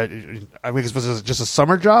want. I guess was it just a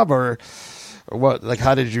summer job, or what? Like,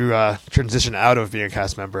 how did you transition out of being a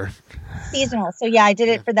cast member? Seasonal. So yeah, I did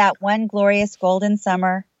it for that one glorious golden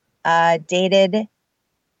summer. Dated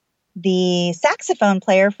the saxophone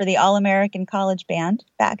player for the All-American College Band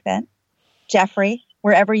back then, Jeffrey,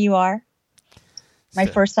 wherever you are. My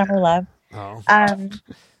first summer love. Oh.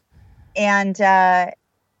 And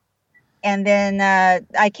then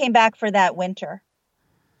I came back for that winter.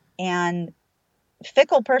 And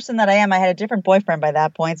fickle person that I am, I had a different boyfriend by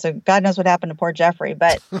that point, so God knows what happened to poor Jeffrey.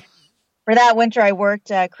 But for that winter, I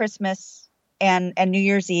worked Christmas and New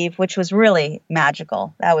Year's Eve, which was really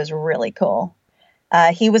magical. That was really cool.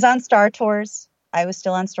 He was on Star Tours. I was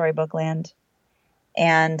still on Storybook Land.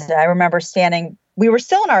 And I remember we were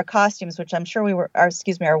still in our costumes, which I'm sure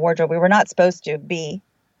our wardrobe. We were not supposed to be.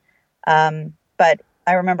 But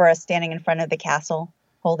I remember us standing in front of the castle,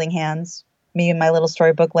 holding hands, me and my little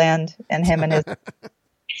Storybook Land, and him and his.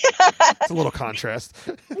 It's a little contrast.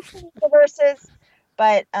 Verses,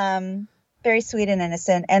 but very sweet and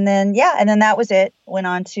innocent. And then that was it. Went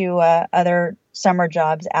on to other summer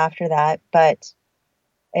jobs after that, but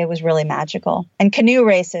it was really magical. And canoe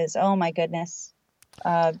races, oh my goodness!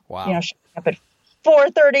 Wow. Showing up at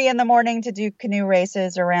 4:30 in the morning to do canoe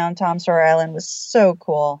races around Tom Sawyer Island was so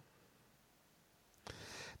cool.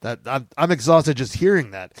 That I'm exhausted just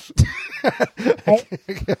hearing that. Right?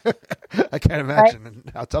 I can't imagine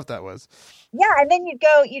how tough that was. Yeah, and then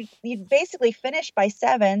you'd basically finish by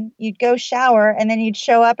 7. You'd go shower, and then you'd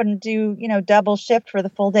show up and do double shift for the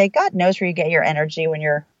full day. God knows where you get your energy when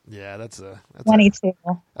you're. Yeah, that's 22.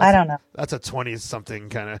 I don't know. That's a 20-something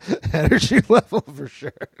kind of energy level for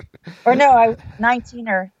sure. Or no, I was 19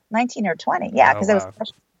 or 20. Yeah, because it was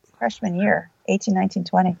freshman year, 18, 19,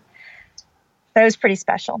 20. That was pretty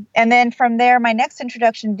special. And then from there, my next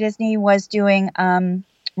introduction to Disney was doing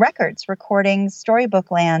recording Storybook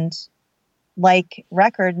Land, like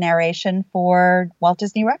record narration for Walt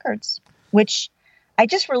Disney Records, which I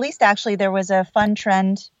just released. Actually, there was a fun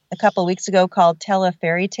trend a couple of weeks ago called Tell a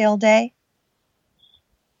Fairy Tale Day.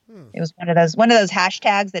 It was one of those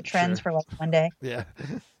hashtags that trends for like one day. Yeah.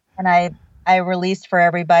 And I released for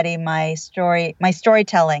everybody my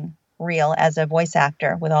storytelling reel as a voice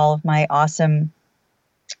actor with all of my awesome,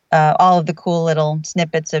 all of the cool little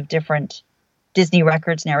snippets of different Disney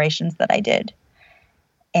Records narrations that I did.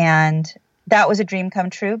 And that was a dream come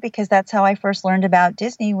true because that's how I first learned about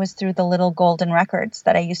Disney, was through the little golden records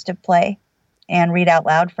that I used to play and read out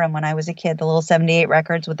loud from when I was a kid, the little 78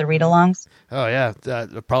 records with the read-alongs. Oh, yeah.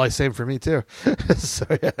 Probably same for me, too. So,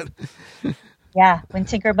 yeah. Yeah. When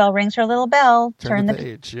Tinkerbell rings her little bell, turn the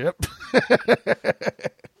page. Yep.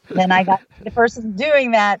 Then I got the person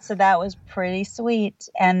doing that, so that was pretty sweet.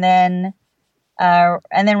 And then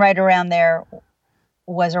right around there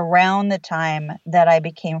was around the time that I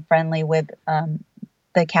became friendly with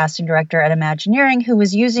the casting director at Imagineering, who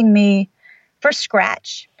was using me for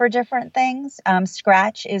Scratch for different things.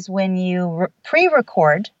 Scratch is when you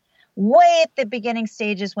pre-record way at the beginning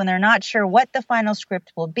stages when they're not sure what the final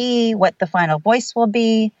script will be, what the final voice will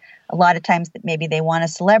be. A lot of times that maybe they want a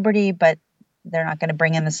celebrity, but they're not going to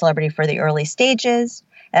bring in the celebrity for the early stages.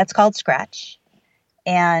 That's called Scratch.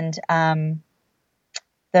 And the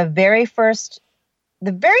very first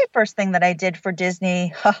thing that I did for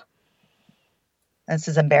Disney, this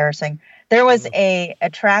is embarrassing. There was a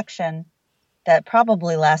attraction that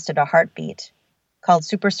probably lasted a heartbeat called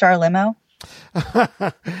Superstar Limo.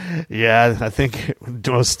 Yeah, I think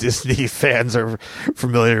most Disney fans are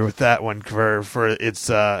familiar with that one for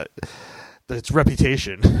its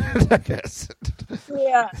reputation, I guess.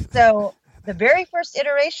 Yeah. So the very first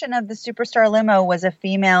iteration of the Superstar Limo was a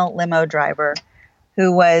female limo driver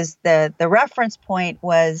who was the reference point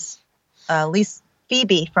was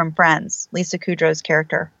Phoebe from Friends, Lisa Kudrow's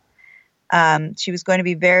character. She was going to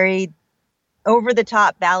be very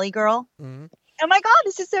over-the-top Valley girl. Mm-hmm. Oh my God,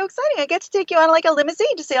 this is so exciting. I get to take you on like a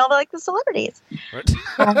limousine to see all the celebrities. Right.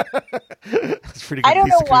 That's pretty good. I don't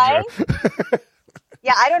know why.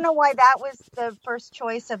 Yeah, I don't know why that was the first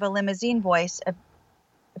choice of a limousine voice. Of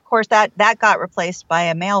course, that got replaced by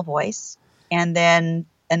a male voice. And then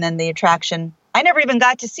the attraction, I never even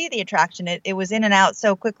got to see the attraction. It was in and out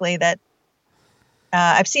so quickly that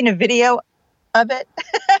I've seen a video of it.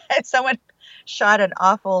 Someone shot an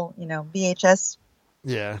awful, VHS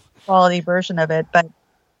quality version of it, but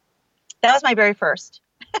that was my very first.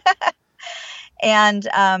 And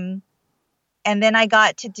then I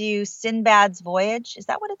got to do Sinbad's Voyage. Is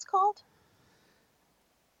that what it's called?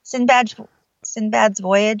 Sinbad's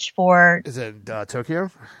Voyage for... Is it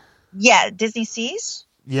Tokyo? Yeah, Disney Seas.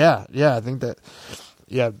 Yeah, I think that.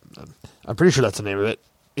 Yeah, I'm pretty sure that's the name of it.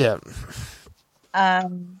 Yeah.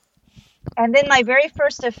 And then my very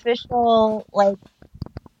first official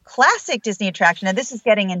classic Disney attraction. Now this is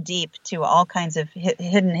getting in deep to all kinds of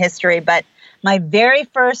hidden history, but my very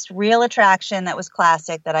first real attraction that was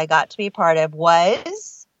classic that I got to be part of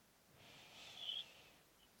was.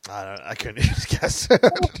 I couldn't even guess.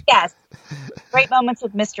 Yes, Great Moments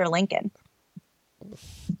with Mr. Lincoln.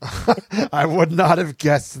 I would not have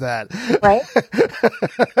guessed that. Right?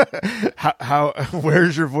 How?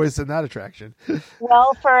 Where's your voice in that attraction?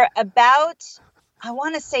 Well, for about, I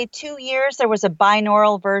want to say 2 years, there was a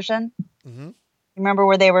binaural version. Mm-hmm. Remember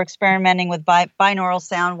where they were experimenting with binaural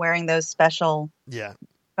sound, wearing those special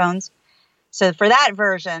phones? So for that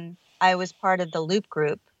version, I was part of the Loop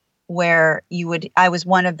group, where I was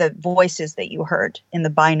one of the voices that you heard in the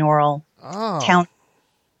binaural town.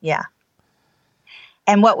 Yeah.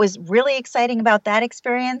 And what was really exciting about that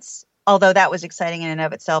experience, although that was exciting in and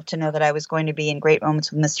of itself to know that I was going to be in Great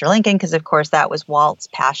Moments with Mr. Lincoln, because of course that was Walt's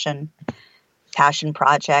passion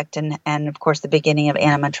project, and of course the beginning of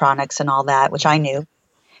animatronics and all that, which I knew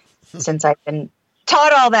since I've been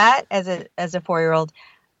taught all that as a 4-year-old.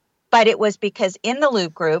 But it was because in the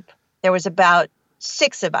Loop group there was about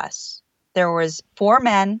 6 of us. There was 4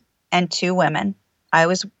 men and 2 women. I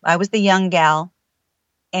was the young gal,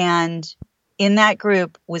 and in that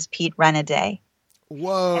group was Pete Renaday.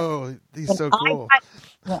 Whoa, he's so cool.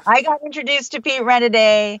 When I got introduced to Pete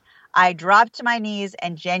Renaday, I dropped to my knees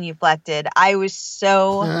and genuflected. I was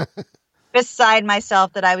so beside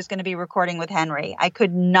myself that I was going to be recording with Henry. I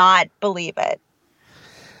could not believe it.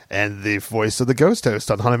 And the voice of the ghost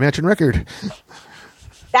host on Haunted Mansion Record.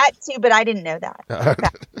 That too, but I didn't know that.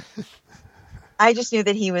 I just knew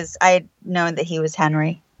that I had known that he was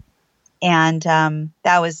Henry. And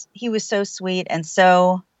he was so sweet and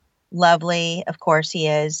so lovely. Of course he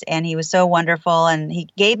is. And he was so wonderful. And he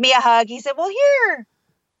gave me a hug. He said, well, here,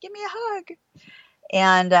 give me a hug.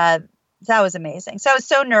 And that was amazing. So I was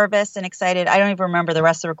so nervous and excited. I don't even remember the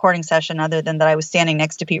rest of the recording session other than that I was standing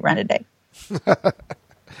next to Pete Renaday.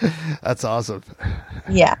 That's awesome.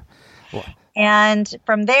 Yeah. Wow. And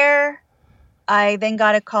from there, I then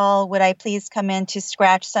got a call, would I please come in to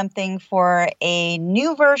scratch something for a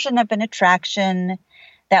new version of an attraction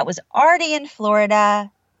that was already in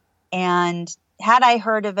Florida. And had I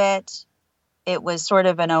heard of it, it was sort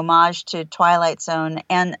of an homage to Twilight Zone.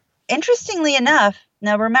 And interestingly enough,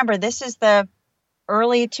 now remember, this is the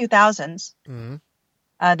early 2000s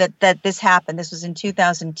that this happened. This was in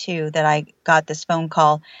 2002 that I got this phone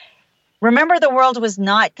call. Remember, the world was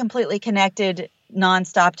not completely connected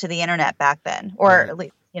nonstop to the internet back then, or at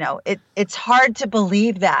least, it's hard to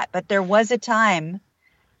believe that, but there was a time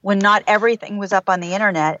when not everything was up on the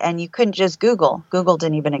internet and you couldn't just Google. Google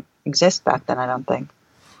didn't even exist back then, I don't think.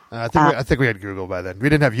 I think we had Google by then. We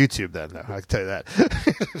didn't have YouTube then, though. I can tell you that.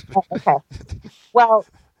 Okay. Well,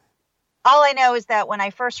 all I know is that when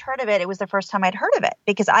I first heard of it, it was the first time I'd heard of it,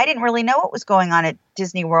 because I didn't really know what was going on at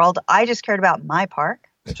Disney World. I just cared about my park,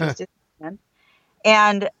 which was Disneyland.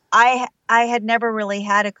 And I had never really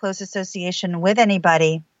had a close association with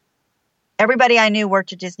anybody. Everybody I knew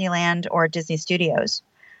worked at Disneyland or at Disney Studios.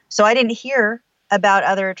 So I didn't hear about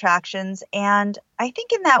other attractions. And I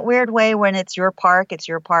think in that weird way, when it's your park,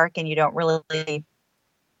 and you don't really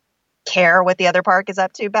care what the other park is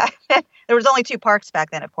up to back then. There was only 2 parks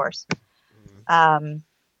back then, of course. And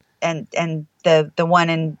the one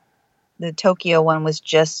in the Tokyo one was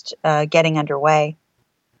just getting underway.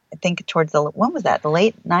 I think towards when was that? The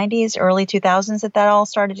late 90s, early 2000s that all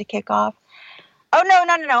started to kick off. Oh, no.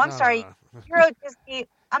 I'm sorry.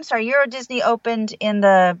 Euro Disney opened in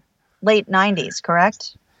the late 90s,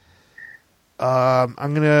 correct? I'm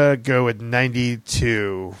going to go with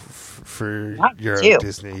 92 for 92. Euro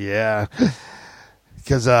Disney. Yeah.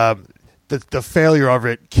 Because the failure of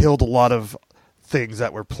it killed a lot of things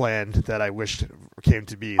that were planned that I wished came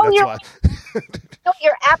to be. That's why. No,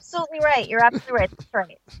 you're absolutely right. That's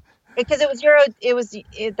right. Because it was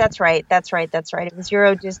that's right. It was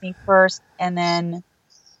Euro Disney first, and then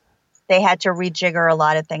they had to rejigger a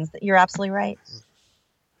lot of things. You're absolutely right.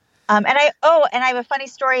 And I have a funny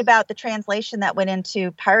story about the translation that went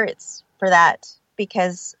into Pirates for that,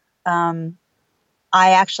 because I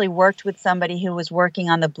actually worked with somebody who was working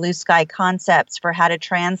on the Blue Sky concepts for how to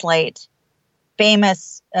translate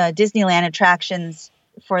famous Disneyland attractions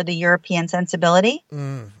for the European sensibility.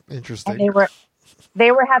 Interesting. And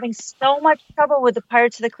they were having so much trouble with the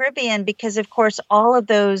Pirates of the Caribbean because, of course, all of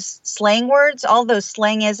those slang words, all those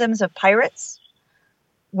slangisms of pirates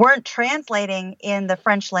weren't translating in the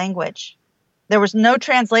French language. There was no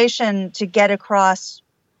translation to get across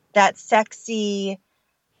that sexy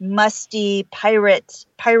musty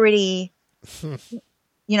piratey,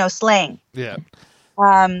 slang. Yeah.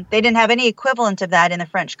 They didn't have any equivalent of that in the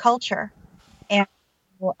French culture.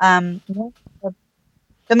 And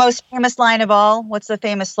the most famous line of all, what's the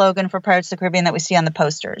famous slogan for Pirates of the Caribbean that we see on the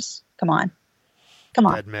posters? Come on.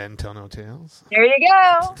 Dead men tell no tales. There you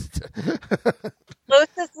go.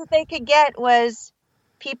 Closest that they could get was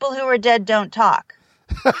people who are dead don't talk.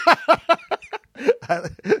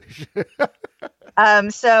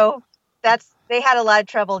 So they had a lot of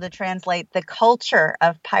trouble to translate the culture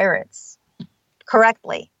of pirates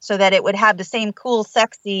correctly so that it would have the same cool,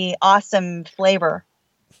 sexy, awesome flavor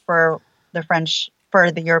for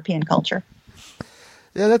the European culture.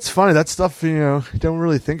 Yeah, that's funny. That stuff, you don't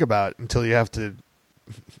really think about until you have to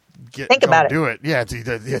think about it. Do it. Yeah, think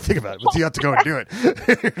about it. But you have to go and do it.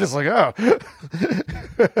 You're just like, oh.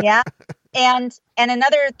 Yeah. And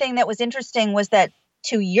another thing that was interesting was that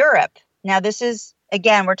to Europe, now this is,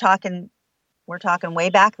 again, we're talking way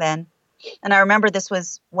back then. And I remember this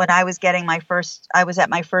was when I was at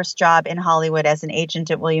my first job in Hollywood as an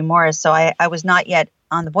agent at William Morris. So I was not yet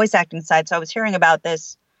on the voice acting side. So I was hearing about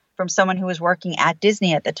this from someone who was working at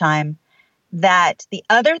Disney at the time, that the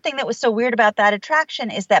other thing that was so weird about that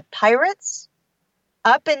attraction is that pirates,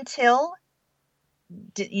 up until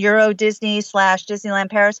Euro Disney / Disneyland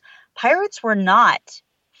Paris, pirates were not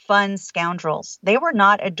fun scoundrels. They were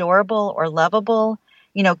not adorable or lovable.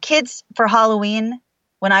 Kids for Halloween,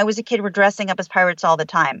 when I was a kid, were dressing up as pirates all the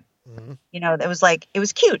time. Mm-hmm. It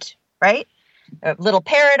was cute, right? A little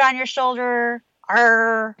parrot on your shoulder.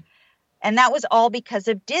 Arr. And that was all because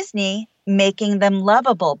of Disney making them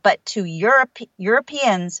lovable. But to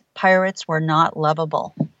Europeans, pirates were not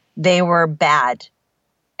lovable. They were bad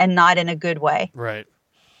and not in a good way. Right.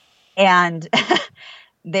 And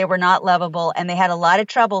they were not lovable. And they had a lot of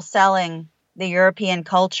trouble selling the European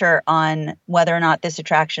culture on whether or not this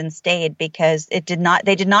attraction stayed, because they did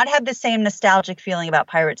not have the same nostalgic feeling about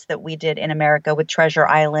pirates that we did in America with Treasure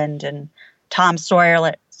Island and Tom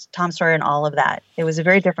Sawyer and all of that. It was a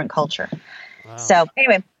very different culture. Wow. So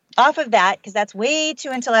anyway, off of that, because that's way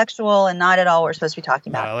too intellectual and not at all what we're supposed to be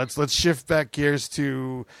talking about. Let's shift back gears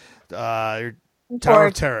to Tower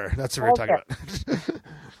of Terror. That's what we're talking about.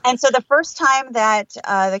 And so the first time that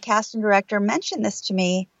the casting director mentioned this to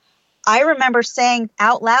me, I remember saying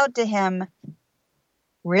out loud to him,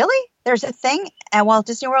 "Really? There's a thing at Walt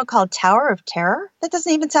Disney World called Tower of Terror? That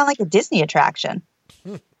doesn't even sound like a Disney attraction."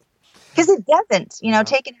 Because it doesn't,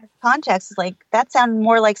 taken in context, that sounded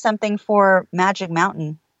more like something for Magic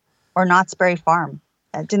Mountain or Knott's Berry Farm.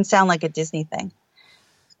 It didn't sound like a Disney thing.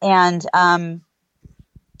 And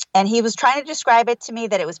he was trying to describe it to me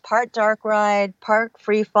that it was part dark ride, part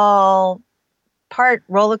free fall, part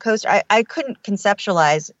roller coaster. I couldn't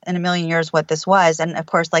conceptualize in a million years what this was. And of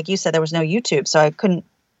course, like you said, there was no YouTube, so I couldn't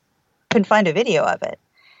find a video of it.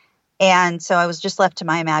 And so I was just left to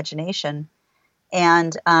my imagination.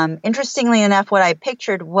 And interestingly enough, what I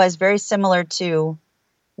pictured was very similar to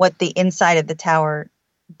what the inside of the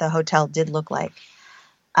hotel did look like.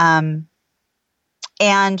 And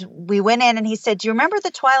we went in and he said, "Do you remember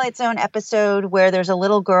the Twilight Zone episode where there's a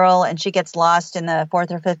little girl and she gets lost in the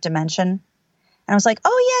 4th or 5th dimension?" And I was like,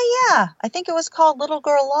 "Oh, yeah. I think it was called Little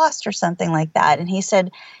Girl Lost or something like that." And he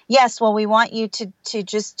said, "Yes, well, we want you to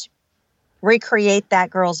just recreate that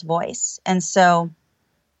girl's voice." And so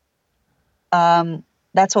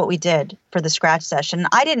that's what we did for the scratch session.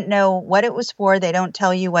 I didn't know what it was for. They don't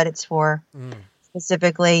tell you what it's for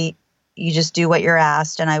specifically. You just do what you're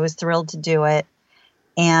asked. And I was thrilled to do it.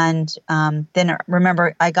 And then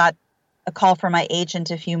remember, I got a call from my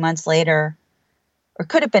agent a few months later, or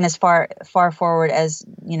could have been as far forward as,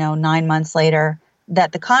 9 months later,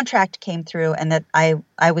 that the contract came through and that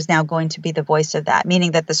I was now going to be the voice of that,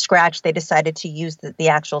 meaning that they decided to use the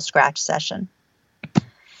actual scratch session.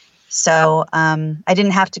 So I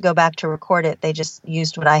didn't have to go back to record it. They just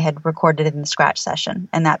used what I had recorded in the scratch session.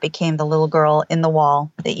 And that became the little girl in the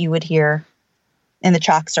wall that you would hear in the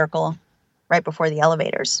chalk circle right before the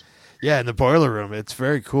elevators. Yeah, in the boiler room. It's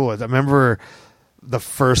very cool. I remember the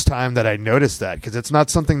first time that I noticed that, because it's not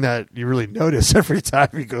something that you really notice every time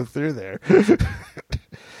you go through there.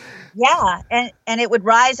 Yeah, and it would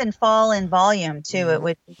rise and fall in volume too. It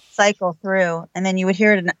would cycle through, and then you would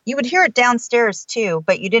hear it. You would hear it downstairs too,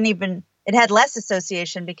 but you didn't even. It had less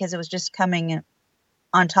association because it was just coming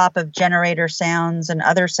on top of generator sounds and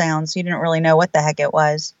other sounds. You didn't really know what the heck it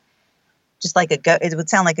was. Just like it would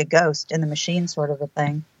sound like a ghost in the machine, sort of a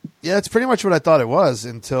thing. Yeah, that's pretty much what I thought it was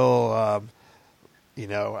until.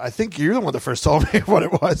 I think you're the one that first told me what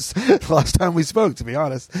it was last time we spoke, to be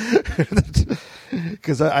honest.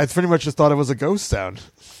 Because I pretty much just thought it was a ghost sound.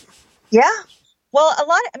 Yeah. Well, a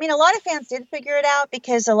lot of fans did figure it out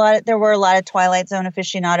because there were a lot of Twilight Zone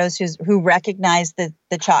aficionados who recognized the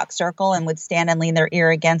chalk circle and would stand and lean their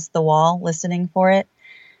ear against the wall listening for it.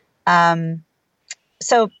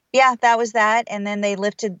 So yeah, that was that. And then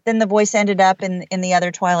then the voice ended up in the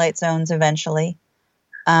other Twilight Zones eventually.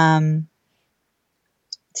 So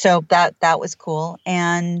that was cool.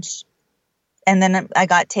 And then I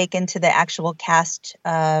got taken to the actual cast,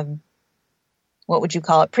 what would you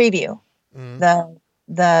call it? Preview. Mm-hmm.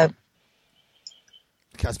 The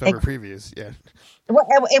cast member previews. Yeah.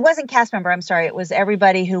 It wasn't cast member. I'm sorry. It was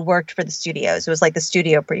everybody who worked for the studios. It was like the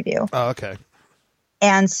studio preview. Oh, okay.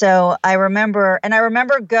 And so I remember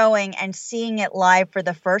going and seeing it live for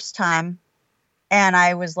the first time. And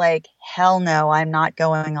I was like, hell no, I'm not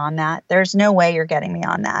going on that. There's no way you're getting me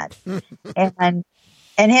on that.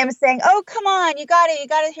 And him saying, oh, come on, you got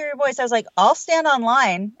to hear your voice. I was like, I'll stand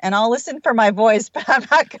online and I'll listen for my voice, but I'm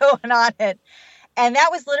not going on it. And that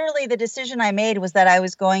was literally the decision I made, was that I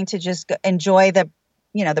was going to just enjoy the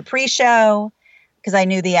pre-show, because I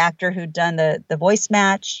knew the actor who'd done the voice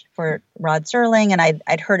match for Rod Serling. And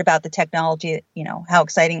I'd heard about the technology, how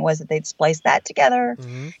exciting it was that they'd spliced that together.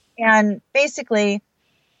 Mm-hmm. And basically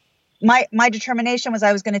my determination was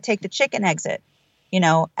I was going to take the chicken exit,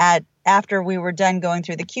 after we were done going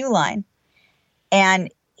through the queue line.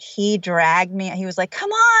 And he dragged me. He was like, come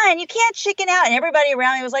on, you can't chicken out. And everybody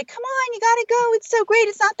around me was like, come on, you got to go. It's so great.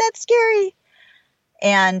 It's not that scary.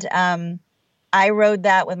 And I rode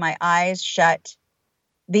that with my eyes shut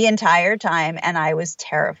the entire time. And I was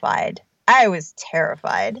terrified. There's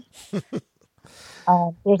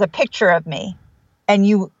a picture of me. And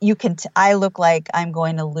you can, I look like I'm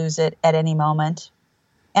going to lose it at any moment.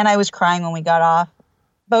 And I was crying when we got off,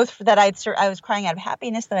 both that I was crying out of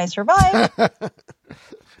happiness that I survived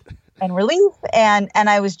and relief. And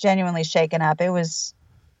I was genuinely shaken up. It was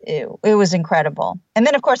incredible. And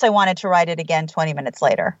then of course I wanted to ride it again 20 minutes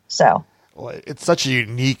later. So well, it's such a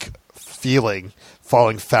unique feeling,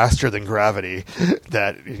 falling faster than gravity,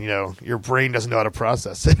 that, your brain doesn't know how to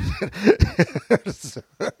process it.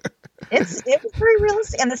 It was very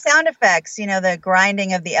realistic. And the sound effects, the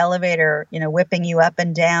grinding of the elevator, whipping you up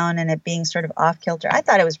and down and it being sort of off kilter. I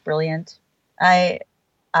thought it was brilliant. I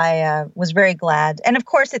was very glad. And of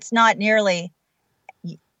course, it's not nearly,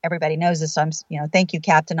 everybody knows this, so I'm, thank you,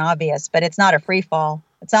 Captain Obvious, but it's not a free fall.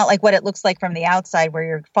 It's not like what it looks like from the outside where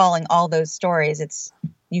you're falling all those stories. It's,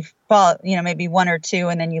 you fall, maybe one or two,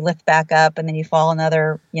 and then you lift back up, and then you fall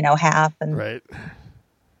another, half. And right.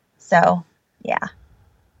 So, yeah.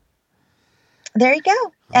 There you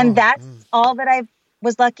go. And that's all that I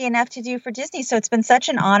was lucky enough to do for Disney. So it's been such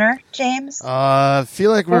an honor, James. I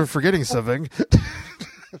feel like we're forgetting something.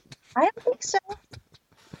 I don't think so.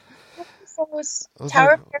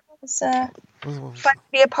 Tower of Terror was fun to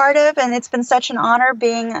be a part of, and it's been such an honor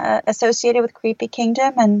being associated with Creepy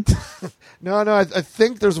Kingdom. And No, I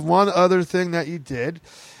think there's one other thing that you did.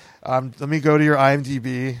 Let me go to your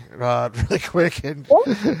IMDb really quick and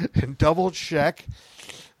double check.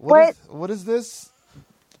 What is this?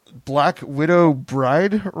 Black Widow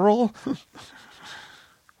Bride role?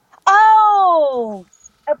 Oh,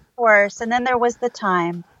 of course. And then there was the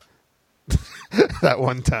time. That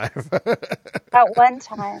one time. That one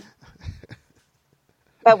time.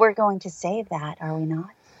 But we're going to save that, are we not?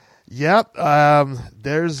 Yep.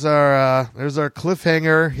 There's our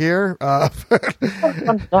cliffhanger here.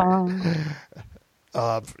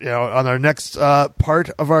 On our next part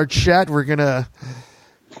of our chat, we're gonna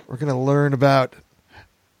learn about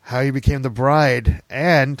how you became the bride,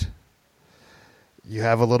 and you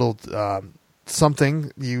have a little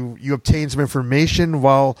something. You obtained some information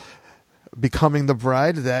while becoming the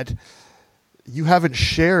bride that you haven't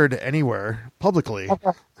shared anywhere publicly.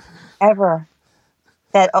 Ever.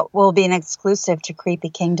 That will be an exclusive to Creepy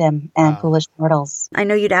Kingdom and Foolish Mortals. I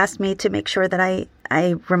know you'd asked me to make sure that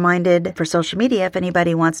I reminded for social media if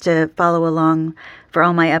anybody wants to follow along for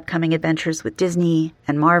all my upcoming adventures with Disney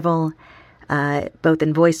and Marvel, both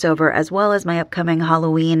in voiceover as well as my upcoming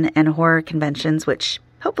Halloween and horror conventions, which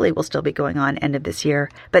hopefully will still be going on end of this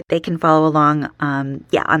year. But they can follow along, on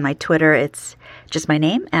my Twitter. It's just my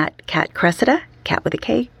name, @Kat Cressida, Kat with a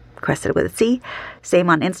K, Cressida with a C. Same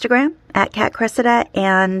on Instagram, @Kat Cressida.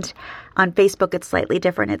 And on Facebook, it's slightly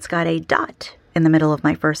different. It's got a dot in the middle of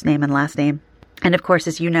my first name and last name. And of course,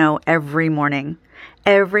 as you know, every morning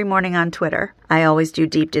on Twitter, I always do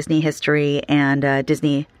deep Disney history and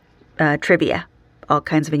Disney trivia, all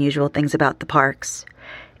kinds of unusual things about the parks,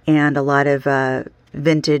 and a lot of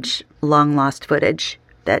vintage, long-lost footage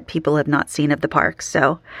that people have not seen of the parks.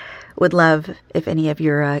 So would love if any of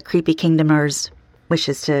your Creepy Kingdomers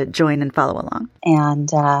wishes to join and follow along. And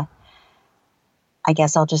I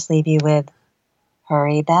guess I'll just leave you with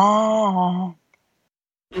hurry back.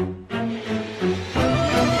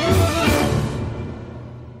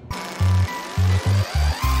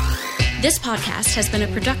 This podcast has been a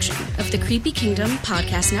production of the Creepy Kingdom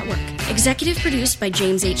Podcast Network. Executive produced by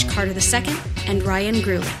James H. Carter II and Ryan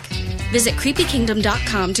Grulick. Visit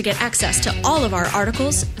creepykingdom.com to get access to all of our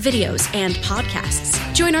articles, videos, and podcasts.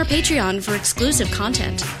 Join our Patreon for exclusive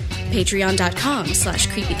content.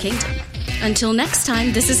 Patreon.com/creepykingdom. Until next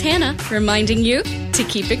time, this is Hannah reminding you to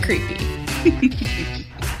keep it creepy.